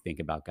whatever you think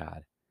about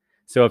God.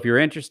 So if you're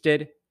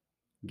interested,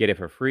 get it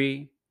for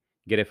free,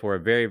 get it for a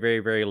very, very,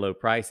 very low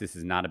price. This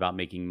is not about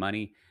making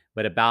money,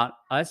 but about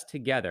us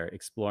together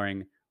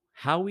exploring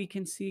how we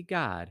can see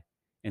God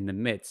in the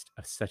midst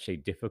of such a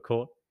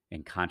difficult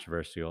and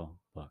controversial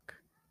book.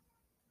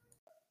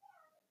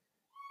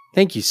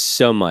 Thank you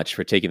so much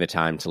for taking the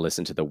time to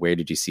listen to the Where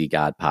Did You See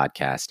God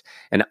podcast.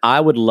 And I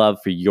would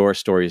love for your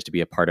stories to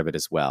be a part of it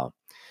as well.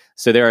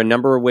 So there are a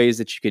number of ways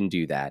that you can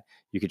do that.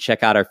 You can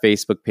check out our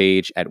Facebook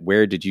page at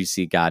Where Did You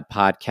See God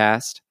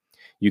podcast.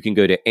 You can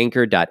go to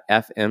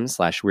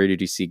anchor.fm/Where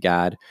Did You See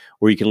God,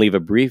 or you can leave a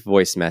brief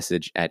voice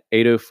message at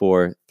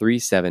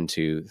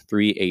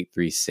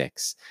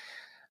 804-372-3836.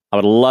 I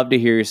would love to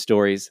hear your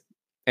stories.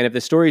 And if the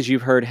stories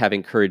you've heard have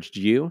encouraged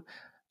you,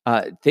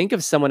 think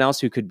of someone else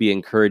who could be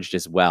encouraged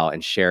as well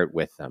and share it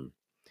with them.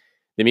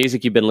 The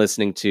music you've been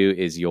listening to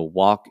is You'll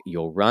Walk,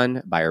 You'll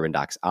Run by Urban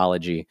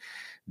Doxology.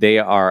 They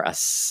are a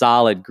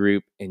solid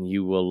group, and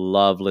you will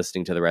love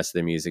listening to the rest of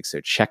their music,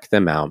 so check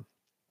them out.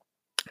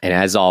 And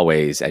as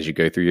always, as you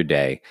go through your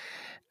day,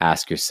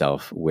 ask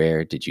yourself,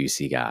 where did you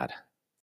see God?